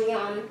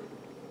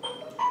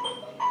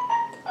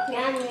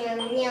 Yum, yum,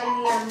 yum,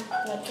 yum.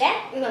 Like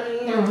that? Yum,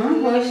 yum.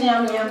 Who's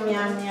yum, yum,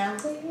 yum, yum?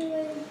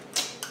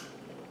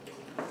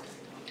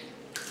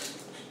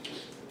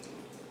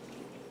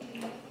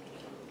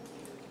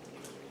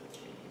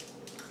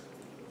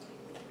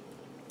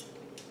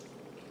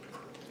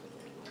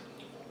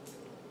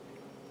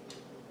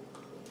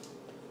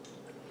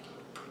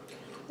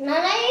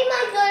 Nana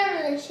might go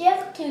to the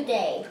shift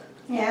today.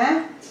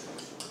 Yeah?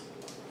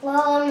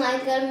 Well, I'm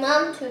like a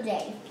mom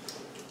today.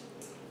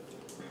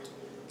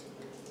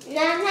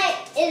 Nana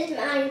is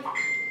my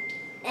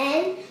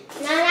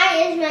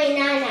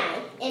Nana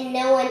and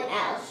no one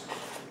else.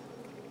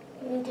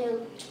 Me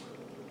too.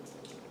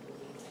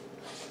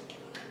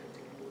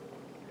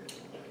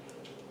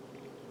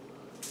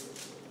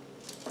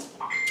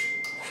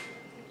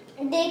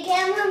 The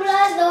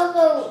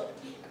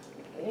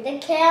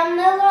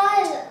camera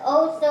is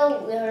also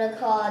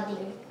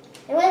recording.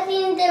 I was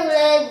seeing the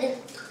red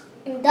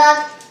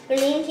dot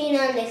blinking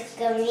on the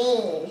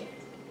screen.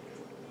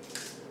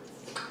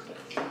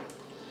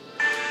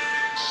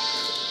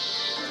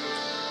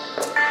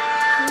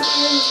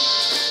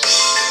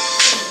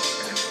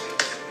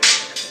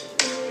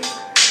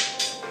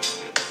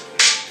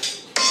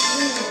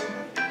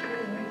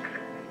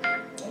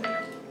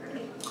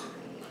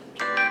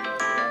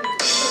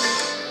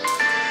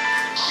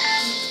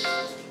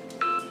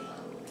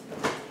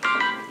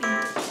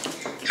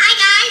 Hi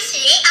guys,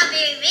 today I'll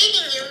be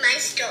reading you my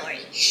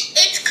story.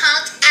 It's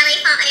called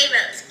Elephant et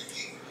Rose,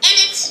 and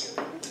it's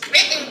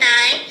written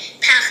by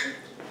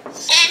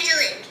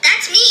Angeline.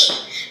 That's me,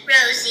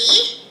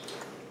 Rosie.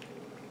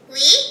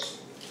 Oui.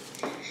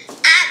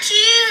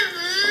 As-tu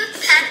vu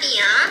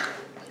papillon?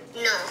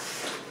 Non.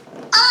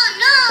 Oh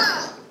non!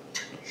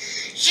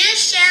 Je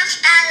cherche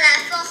à la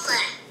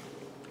forêt.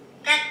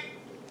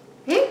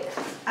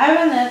 I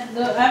will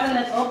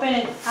not open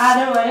it,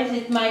 otherwise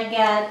it might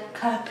get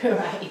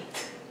copyright.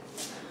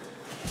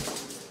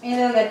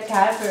 It'll get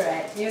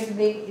copyright. If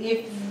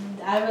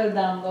I will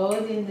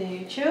download in the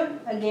YouTube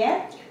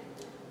again,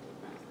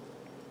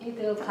 it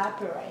will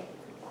copyright.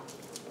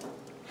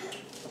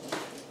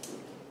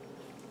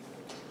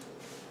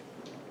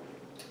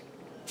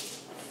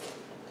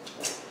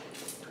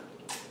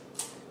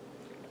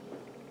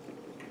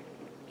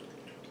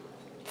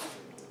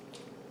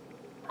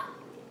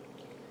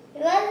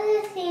 It wasn't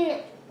the scene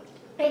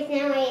right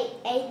now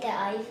I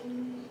died.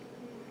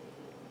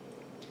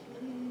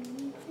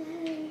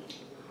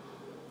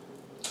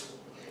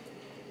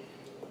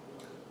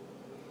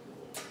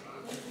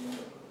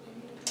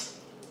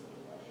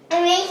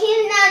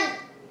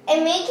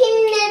 I'm making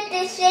it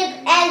the shape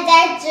and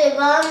that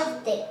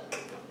drumstick.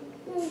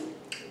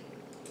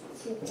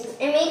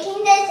 I'm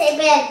making the shape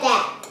like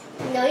that.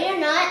 No, you're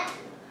not.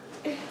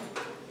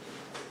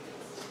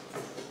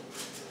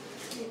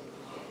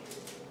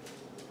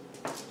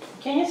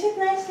 Can you sit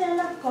nicely,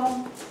 anak ko?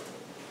 I'm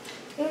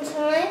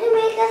trying to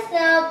make a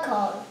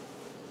circle.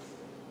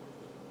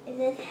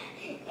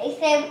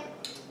 Except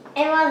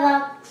it was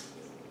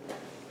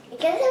I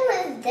guess it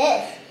was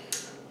this.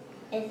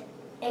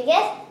 I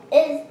guess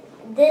is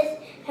this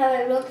how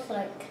it looks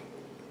like.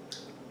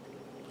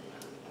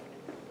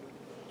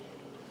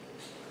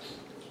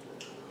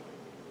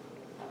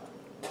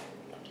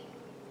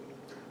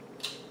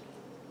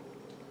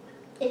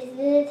 Is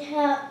this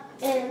how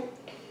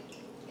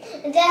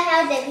is that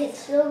how the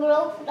pixel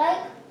looks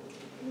like?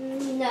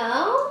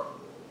 No.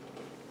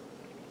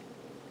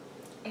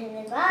 And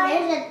the bite.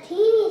 There's a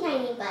teeny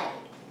tiny bite.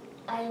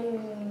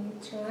 I'm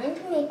trying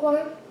to make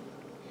one.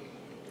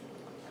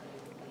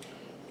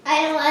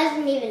 I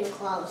wasn't even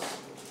close.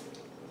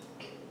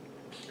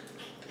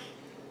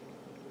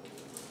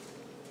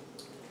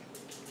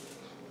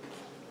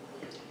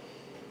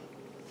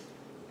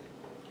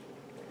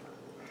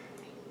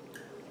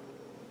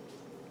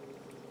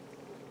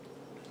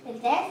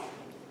 Like this?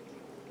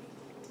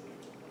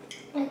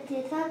 Like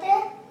this out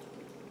there?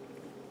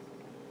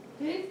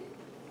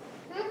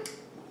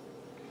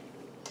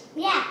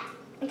 Yeah.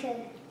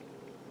 Okay.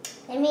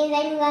 That means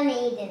I'm gonna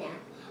eat it now.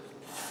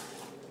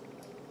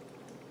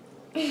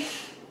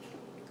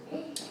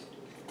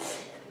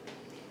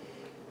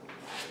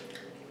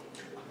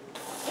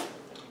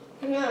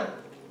 No.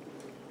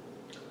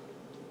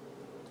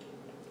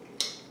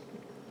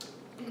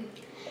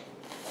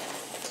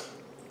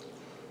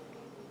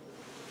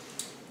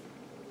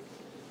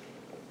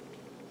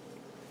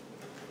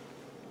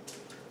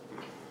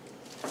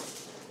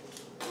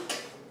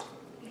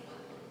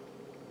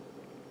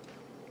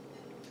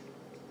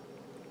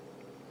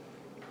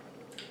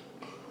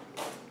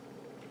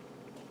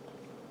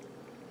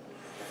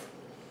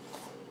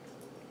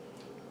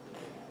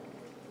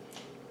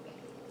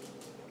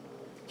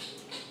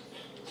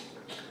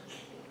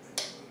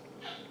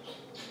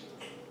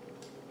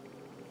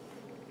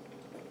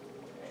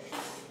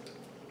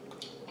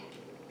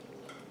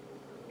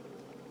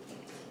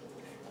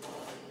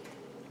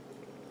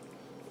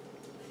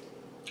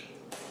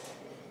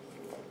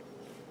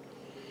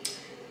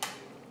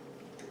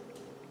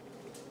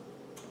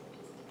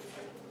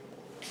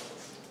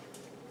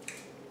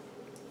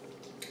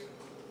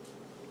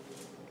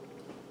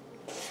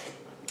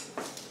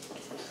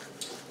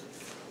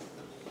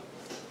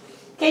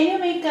 Can you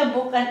make a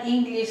book, an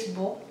English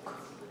book?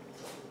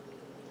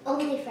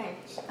 Only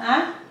French.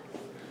 Huh?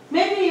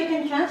 Maybe you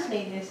can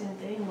translate this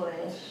into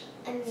English.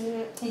 And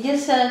You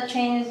just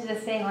change the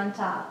thing on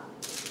top.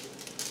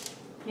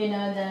 You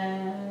know,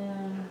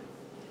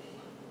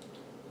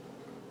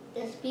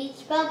 the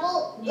speech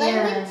bubble Yeah.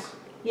 language.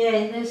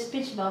 Yeah, the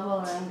speech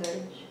bubble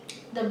language.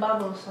 The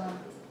bubble song.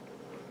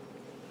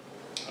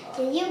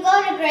 Did you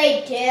go to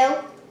grade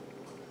 2?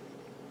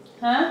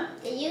 Huh?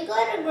 Did you go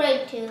to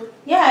grade 2?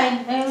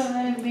 Yeah,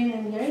 I've been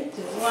in grade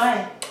 2.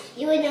 Why?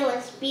 You would know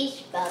what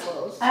speech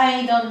bubbles.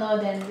 I don't know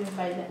then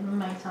by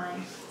my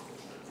time.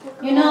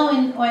 You know,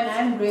 when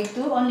I'm grade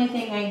 2, only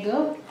thing I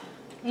do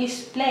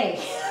is play.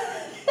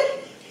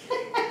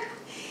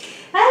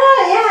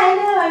 I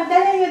know, I'm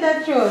telling you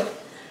the truth.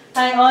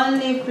 I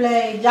only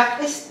play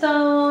Jack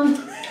Stone,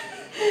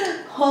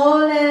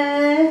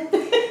 Holland,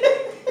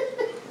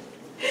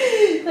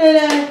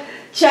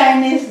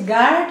 Chinese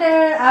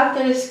garter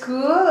after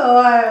school,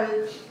 or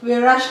we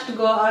rush to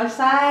go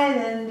outside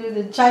and do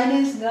the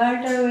Chinese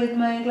garter with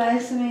my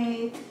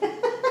classmate.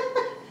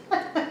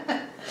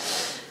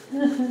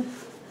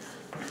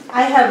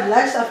 I have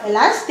lots of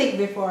elastic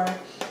before.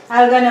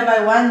 I'm gonna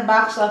buy 1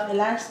 box of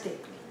elastic.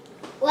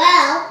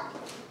 Well,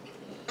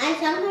 I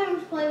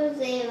sometimes play with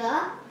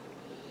Zeva.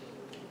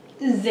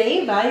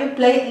 Zeva, you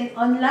play it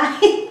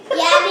online?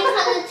 Yeah,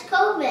 because it's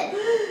COVID.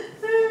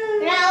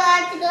 We're not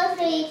allowed to go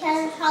to each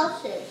other's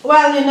houses.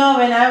 Well, you know,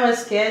 when I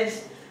was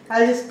kids,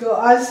 I just go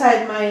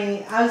outside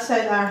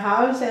our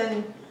house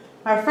and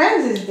our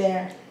friends is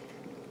there.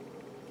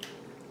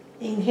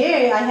 In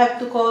here, I have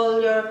to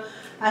call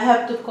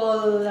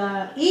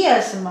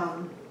Iya's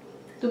mom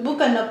to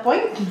book an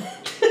appointment.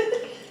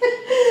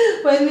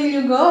 When will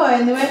you go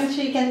and when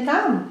she can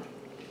come?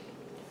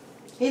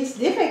 It's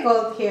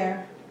difficult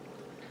here.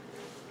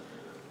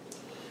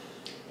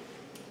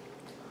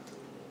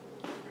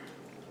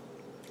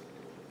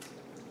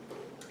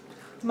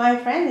 My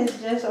friend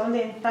is just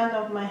only in front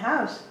of my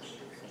house.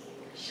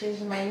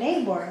 She's my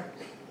neighbor.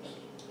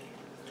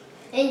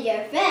 And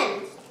your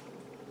friends.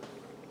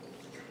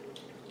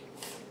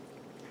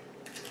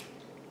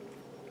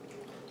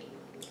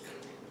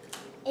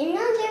 You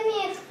know, give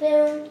me a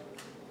spoon.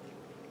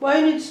 Why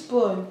you need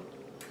spoon?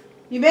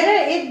 You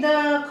better eat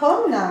the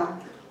cone now.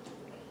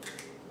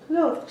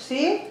 Look,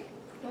 see?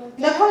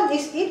 The cone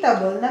is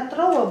eatable, not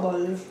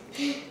throwable.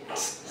 If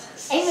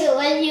it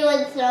was, you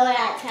would throw it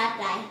at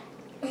Tatai.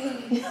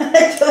 He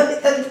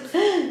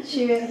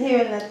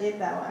will not eat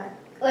that one.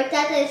 Or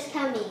Tata's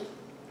tummy.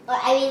 Or,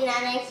 I mean,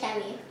 Nana's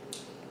tummy.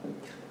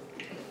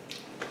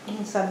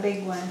 It's a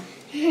big one.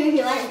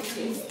 You want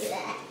to say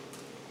that?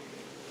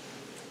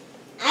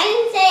 I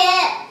didn't say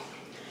it.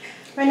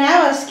 When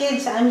I was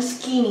kids, I'm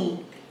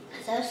skinny.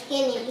 So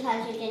skinny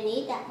because you didn't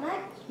eat that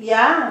much.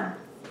 Yeah.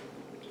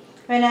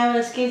 When I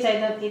was kids, I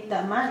don't eat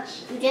that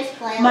much. You just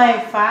play. My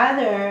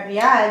father,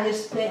 I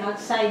just play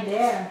outside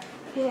there.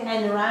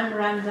 And run,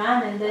 and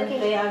then Okay.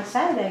 play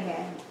outside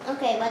again.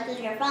 Okay, what does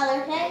your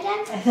father say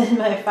again? And then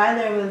my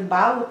father will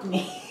bow with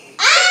me.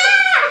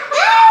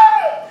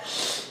 Ah!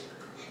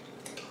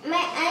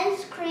 My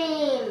ice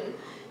cream.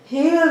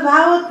 He will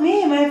bow with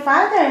me, my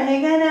father.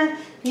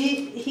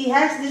 He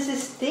has this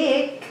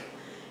stick.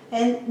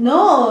 And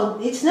no,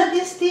 it's not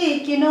this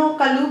stick. You know,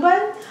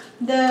 kaluban?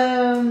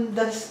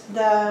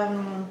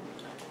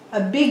 A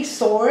big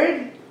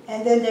sword.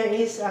 And then there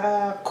is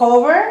a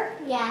cover.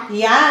 Yeah.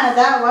 Yeah,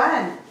 that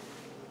one.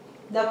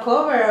 The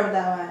cover of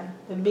that one.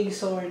 The big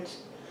sword.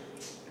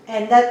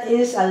 And that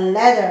is a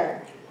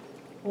leather.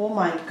 Oh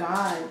my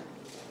God.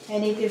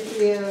 And if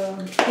you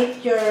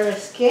hit your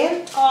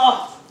skin,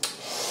 oh,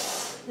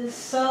 it's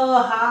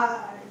so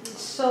hard. It's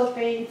so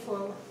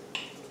painful.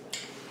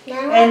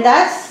 Nana? And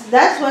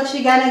that's what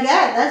she gonna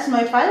get. That's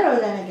my father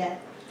will gonna get.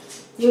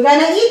 You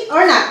gonna eat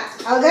or not?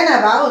 I'm gonna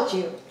bow at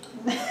you.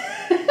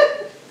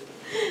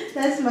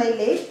 That's my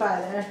late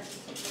father.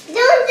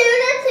 Don't do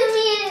that to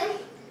me.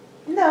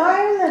 No,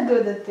 I will not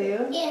do that to you.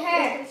 It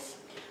hurts.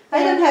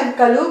 I don't have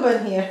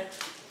kaluban here.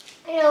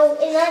 I know,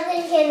 it's not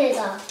in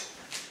Canada.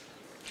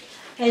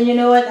 And you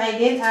know what I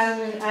did?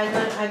 I'm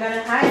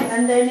gonna hide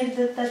underneath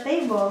the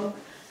table.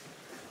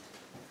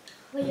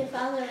 Will your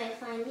father might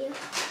find you?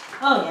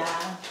 Oh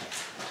yeah.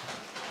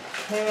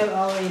 He will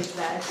always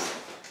does.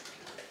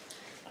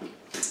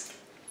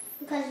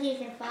 Because he's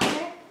your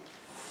father?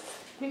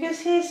 Because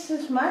he's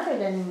smarter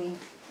than me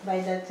by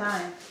that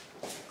time.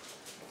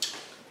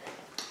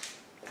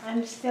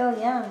 I'm still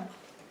young.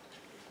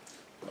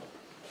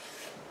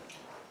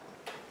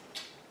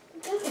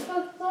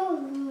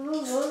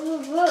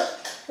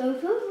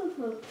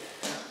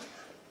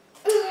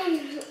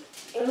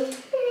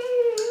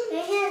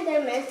 My hands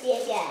are messy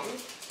again.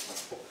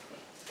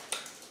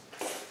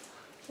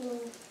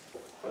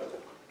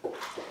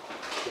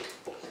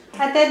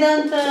 Ate,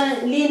 don't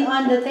lean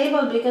on the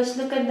table because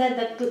look at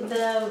that,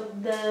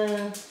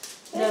 the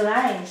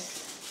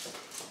rice.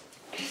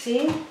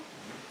 See?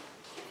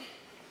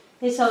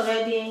 It's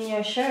already in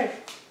your shirt.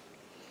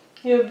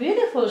 Your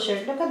beautiful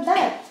shirt. Look at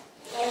that.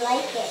 I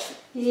like it.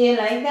 You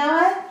like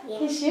that one?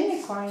 Yeah. It's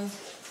unicorn.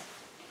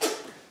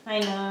 I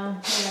know.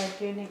 I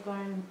like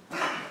unicorn.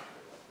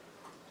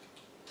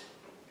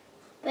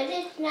 But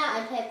it's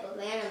not a type of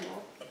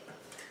animal.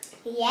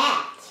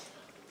 Yet.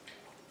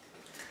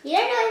 You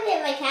don't know if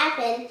it might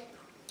happen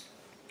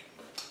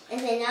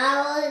if an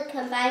owl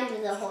combined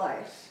with a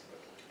horse.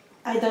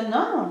 I don't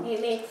know.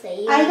 It makes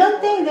a I don't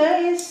unicorn. think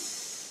there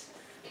is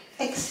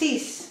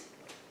exists.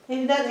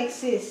 If that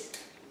exists.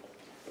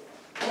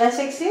 Does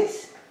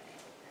exist?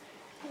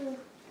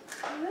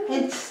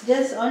 It's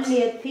just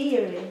only a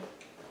theory.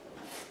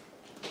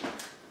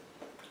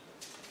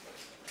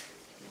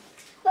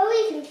 But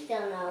we can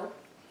still know.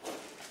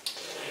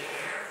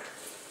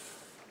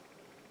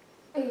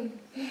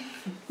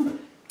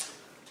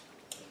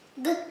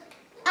 The,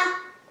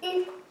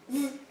 z.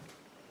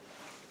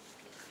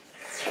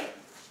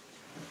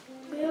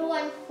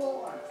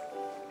 014.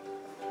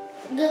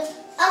 The, z.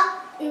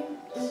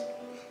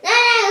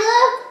 Nana,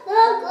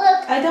 look.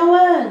 I don't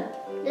want.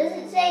 Does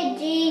it say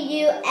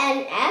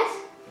G-U-N-S?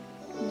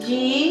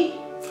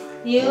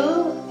 G-U-N-S?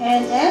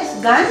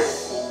 Guns?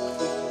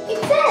 It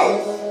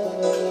says.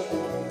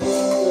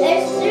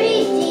 There's 3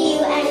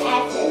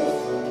 G-U-N-S's.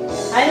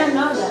 I don't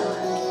know that one.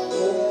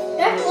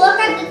 Just look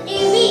at the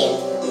TV.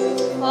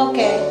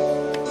 Okay.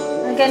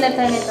 I'm gonna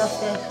turn it off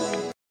this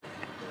one.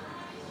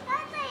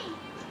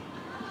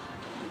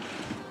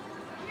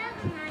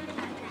 Never mind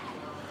about that.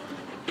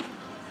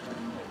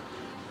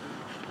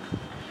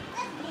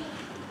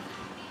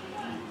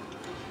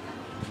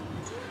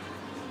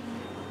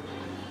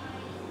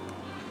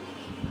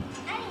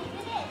 I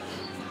did it.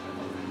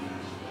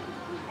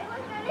 I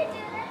was going to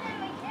do this and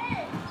we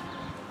did.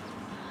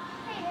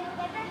 Hey, we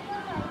never go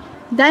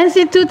like Dance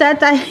it to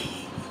Tatay.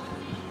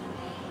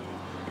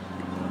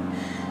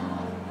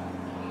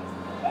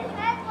 this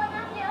has one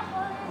of your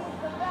phones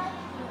go back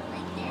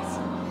like this.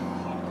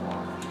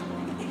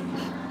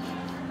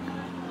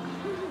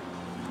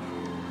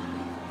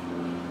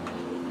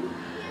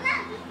 You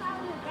have to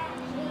follow the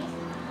ground, please.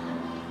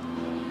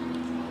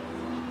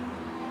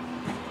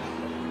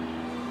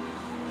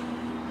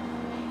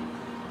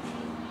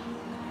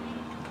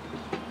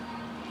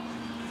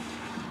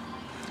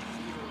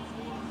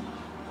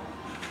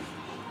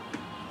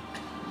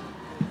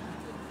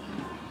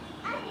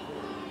 I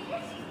didn't do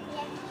this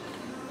yet.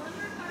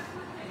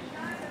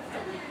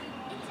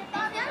 It's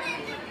about to go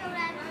back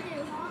too.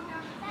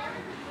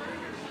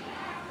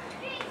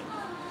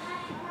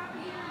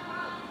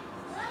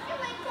 Look at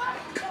my car.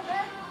 Go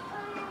back.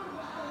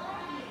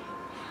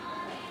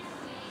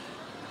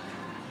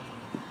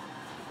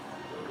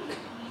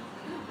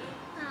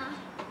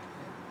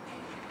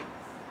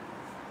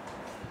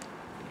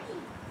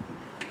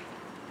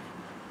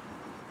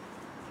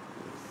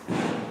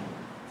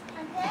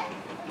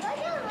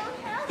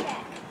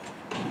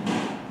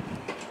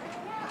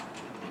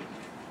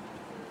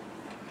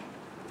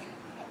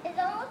 It's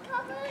almost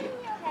covered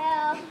in your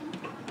hair.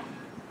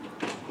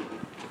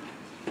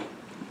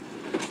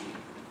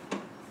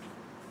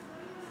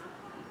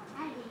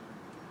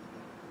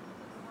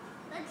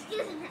 Let's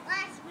get in that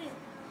last move.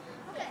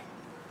 Okay.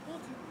 Me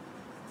too.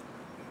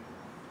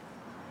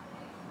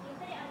 You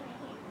put it on my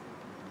hand.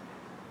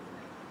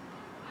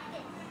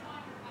 This.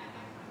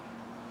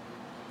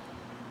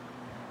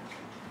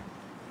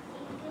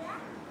 Can you do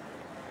that?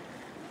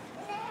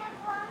 And I have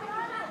one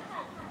more.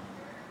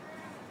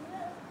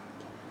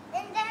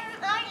 And then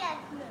our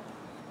last move.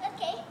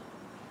 Okay.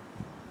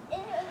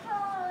 And we'll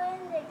follow in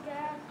the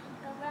girl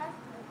go back.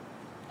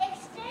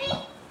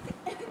 Extreme.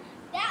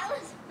 That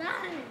was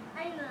fun. I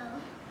know.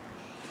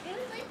 It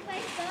was like my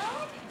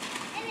phone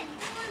and it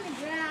fell on the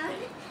ground.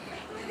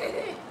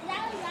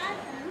 That was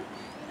awesome.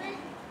 But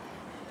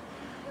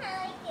I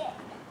like it.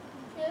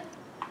 Too.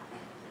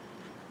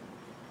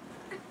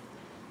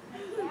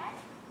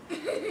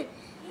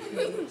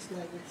 Looks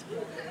like it's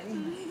going.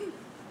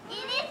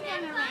 It is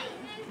gonna rain.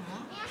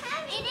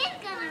 It is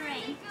gonna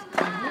rain.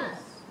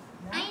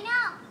 I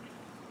know.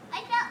 I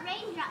felt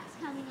raindrops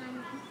coming on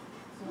me.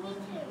 Me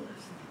too.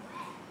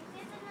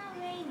 It's not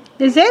raining.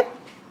 Is it?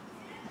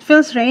 It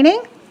feels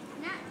raining?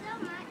 Not so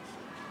much.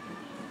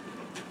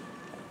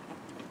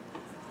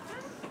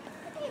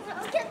 Okay,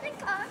 we'll get the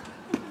car.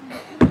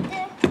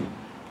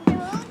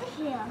 They're over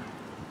here.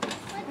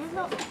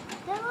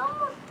 They're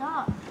almost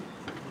off.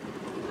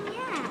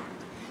 Yeah.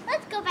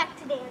 Let's go back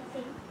to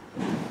dancing.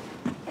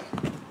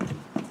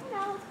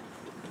 No.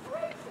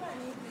 Let's not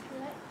do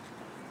it.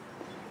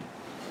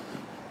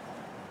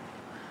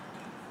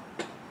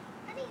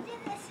 How do you do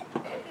this?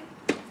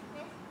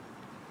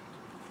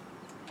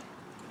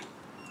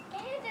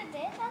 Can you do this,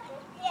 Ate?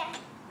 Yeah.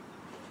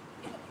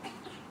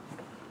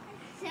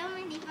 So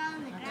many fall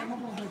on the ground.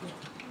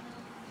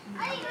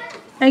 Are you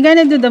good? Are you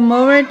gonna do the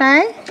mower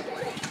tie?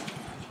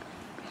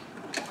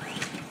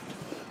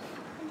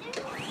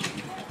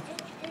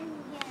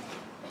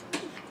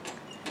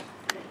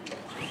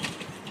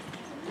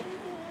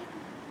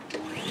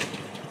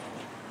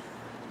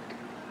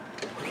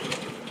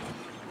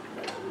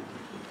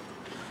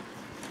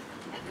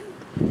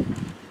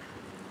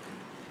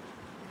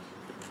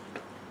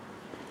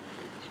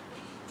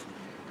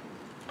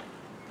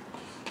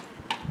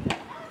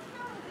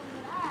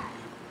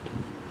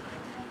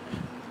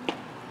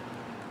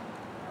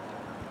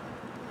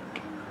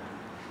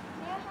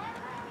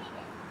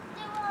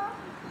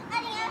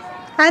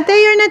 Ate,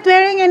 you're not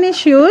wearing any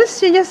shoes?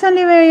 You just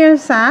only wear your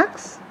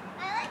socks?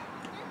 I like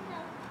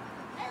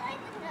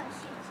the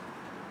snowshoes.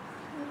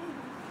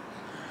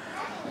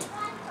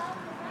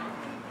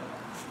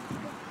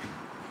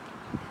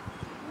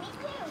 Me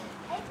too.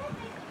 I thought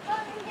we could go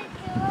in the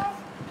door.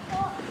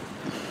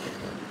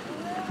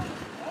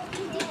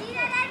 Did you see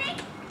that, Daddy?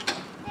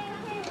 Okay,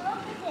 look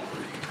at it.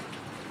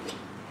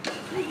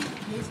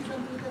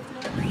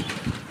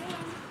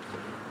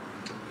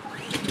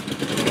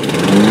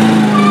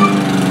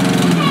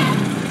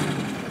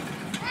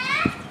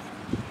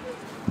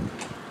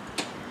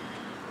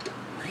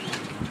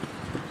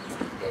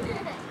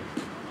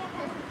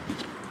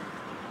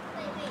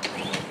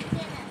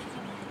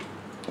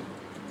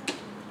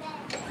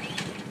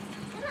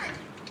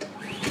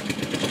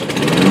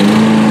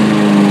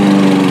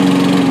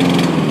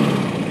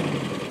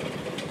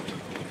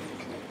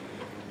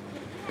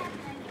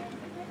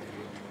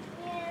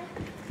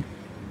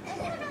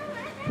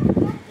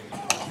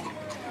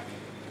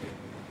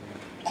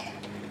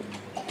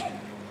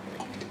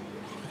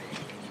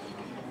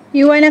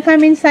 You wanna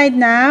come inside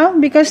now?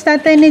 Because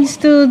Tata needs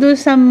to do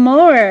some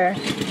more.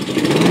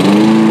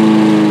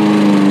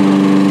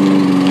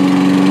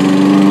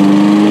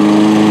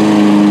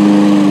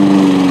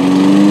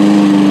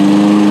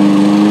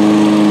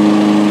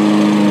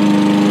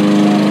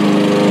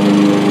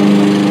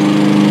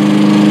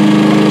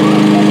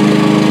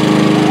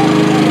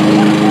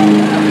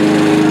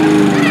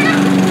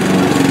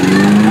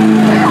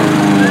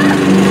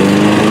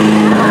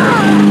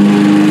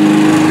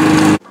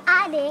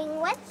 Adding,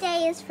 what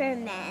day is for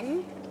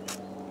men?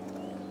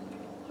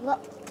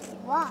 What?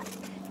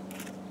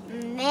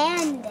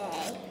 Man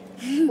Day.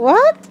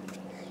 What?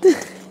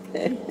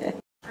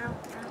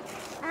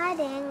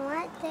 Adding,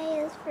 what day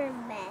is for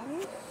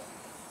men?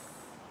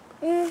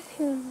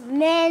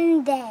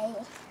 Men Day.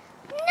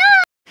 No!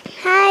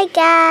 Hi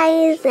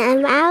guys,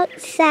 I'm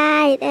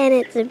outside and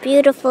it's a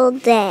beautiful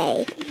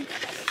day.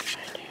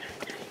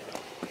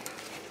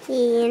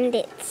 And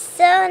it's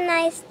so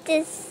nice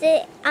to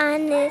sit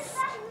on this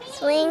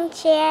swing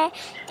chair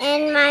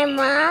and my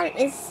mom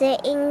is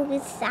sitting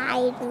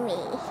beside me.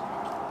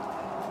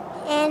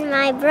 And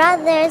my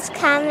brother's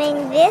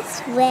coming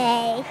this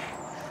way.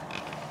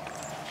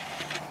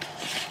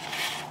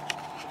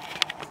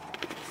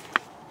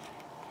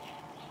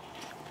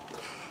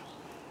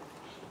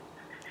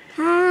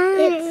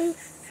 Hi.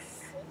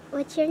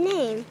 What's your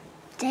name?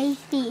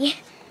 Daisy.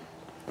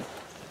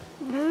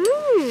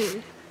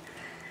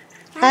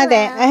 Ate,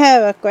 I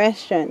have a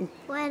question.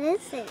 What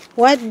is it?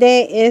 What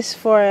day is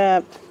for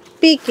a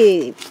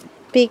picky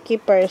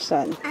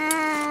person?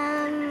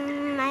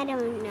 I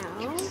don't know.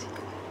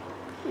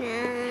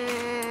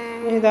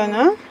 You don't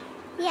know?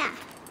 Yeah.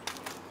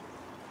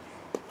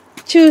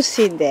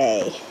 Tuesday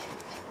Day.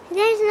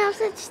 There's no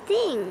such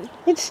thing.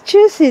 It's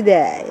Tuesday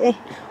Day.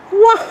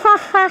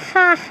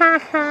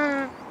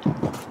 Wahahahaha.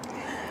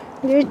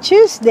 You're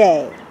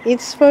Tuesday.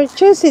 It's for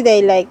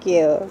Tuesday like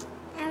you.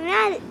 I'm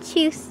not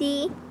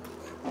choosy.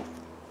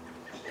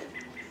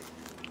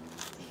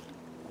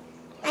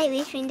 I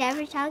wish we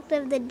never talked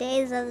of the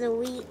days of the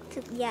week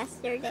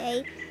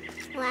yesterday,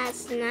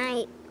 last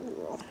night.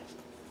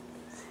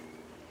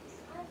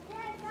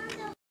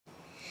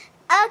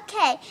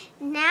 Okay,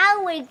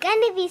 now we're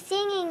going to be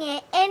singing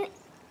it in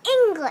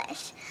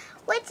English,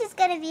 which is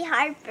going to be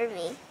hard for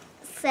me.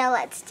 So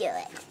let's do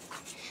it.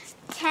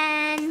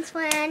 10, 20,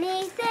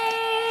 30,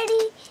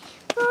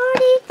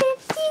 40,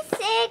 50,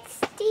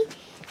 60,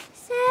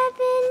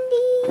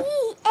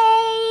 70,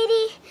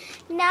 80,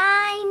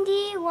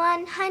 90,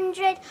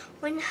 100,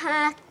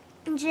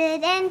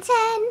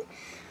 110,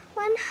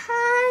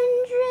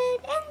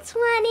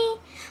 120,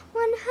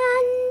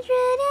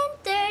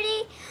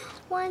 130,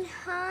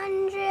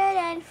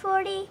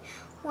 140,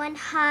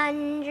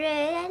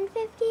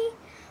 150,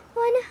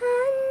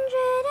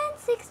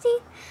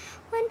 160,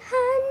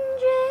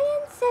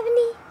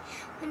 170,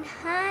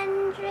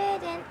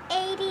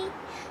 180,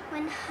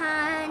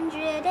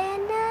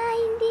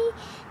 190,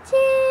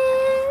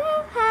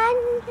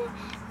 200.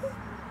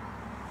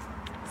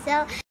 So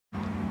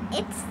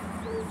it's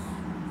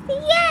the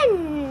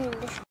end.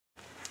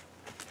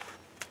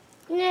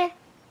 Nah.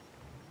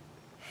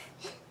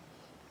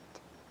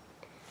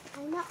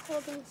 I'm not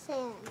holding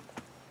sand.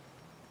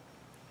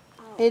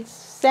 It's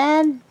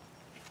sand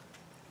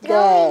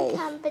Throwing day.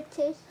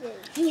 competition.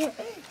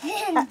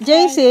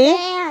 JC,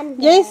 Sand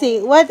day.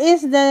 JC, what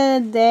is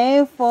the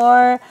day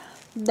for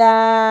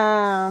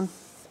the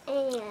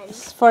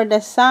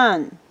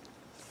sun?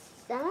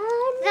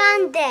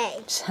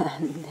 Sunday.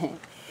 Sunday.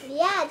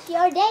 Yeah, it's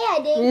your day, I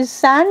think. It's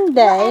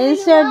Sunday. Whatever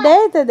It's you your want.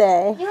 day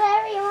today. Do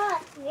whatever you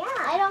want.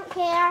 Yeah, I don't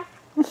care.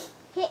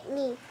 Hit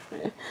me.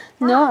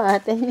 No,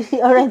 ate,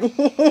 you already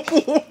hit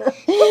you.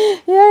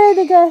 You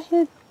already got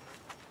hit.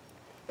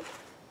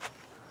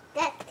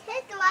 That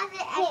kid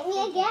wasn't hit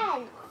me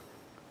again.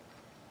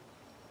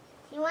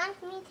 He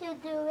wants me to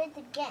do it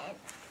again.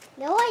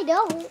 No, I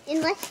don't.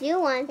 Unless you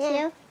want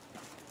to.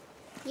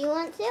 You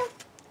want to?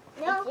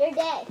 No. It's your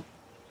day.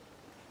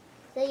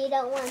 So you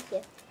don't want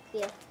to.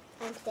 Feel.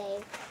 I'm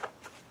saying.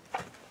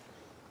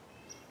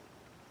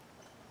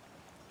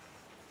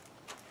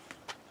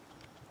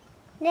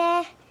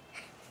 Nah,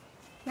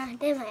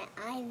 not in my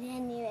eyes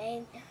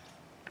anyway.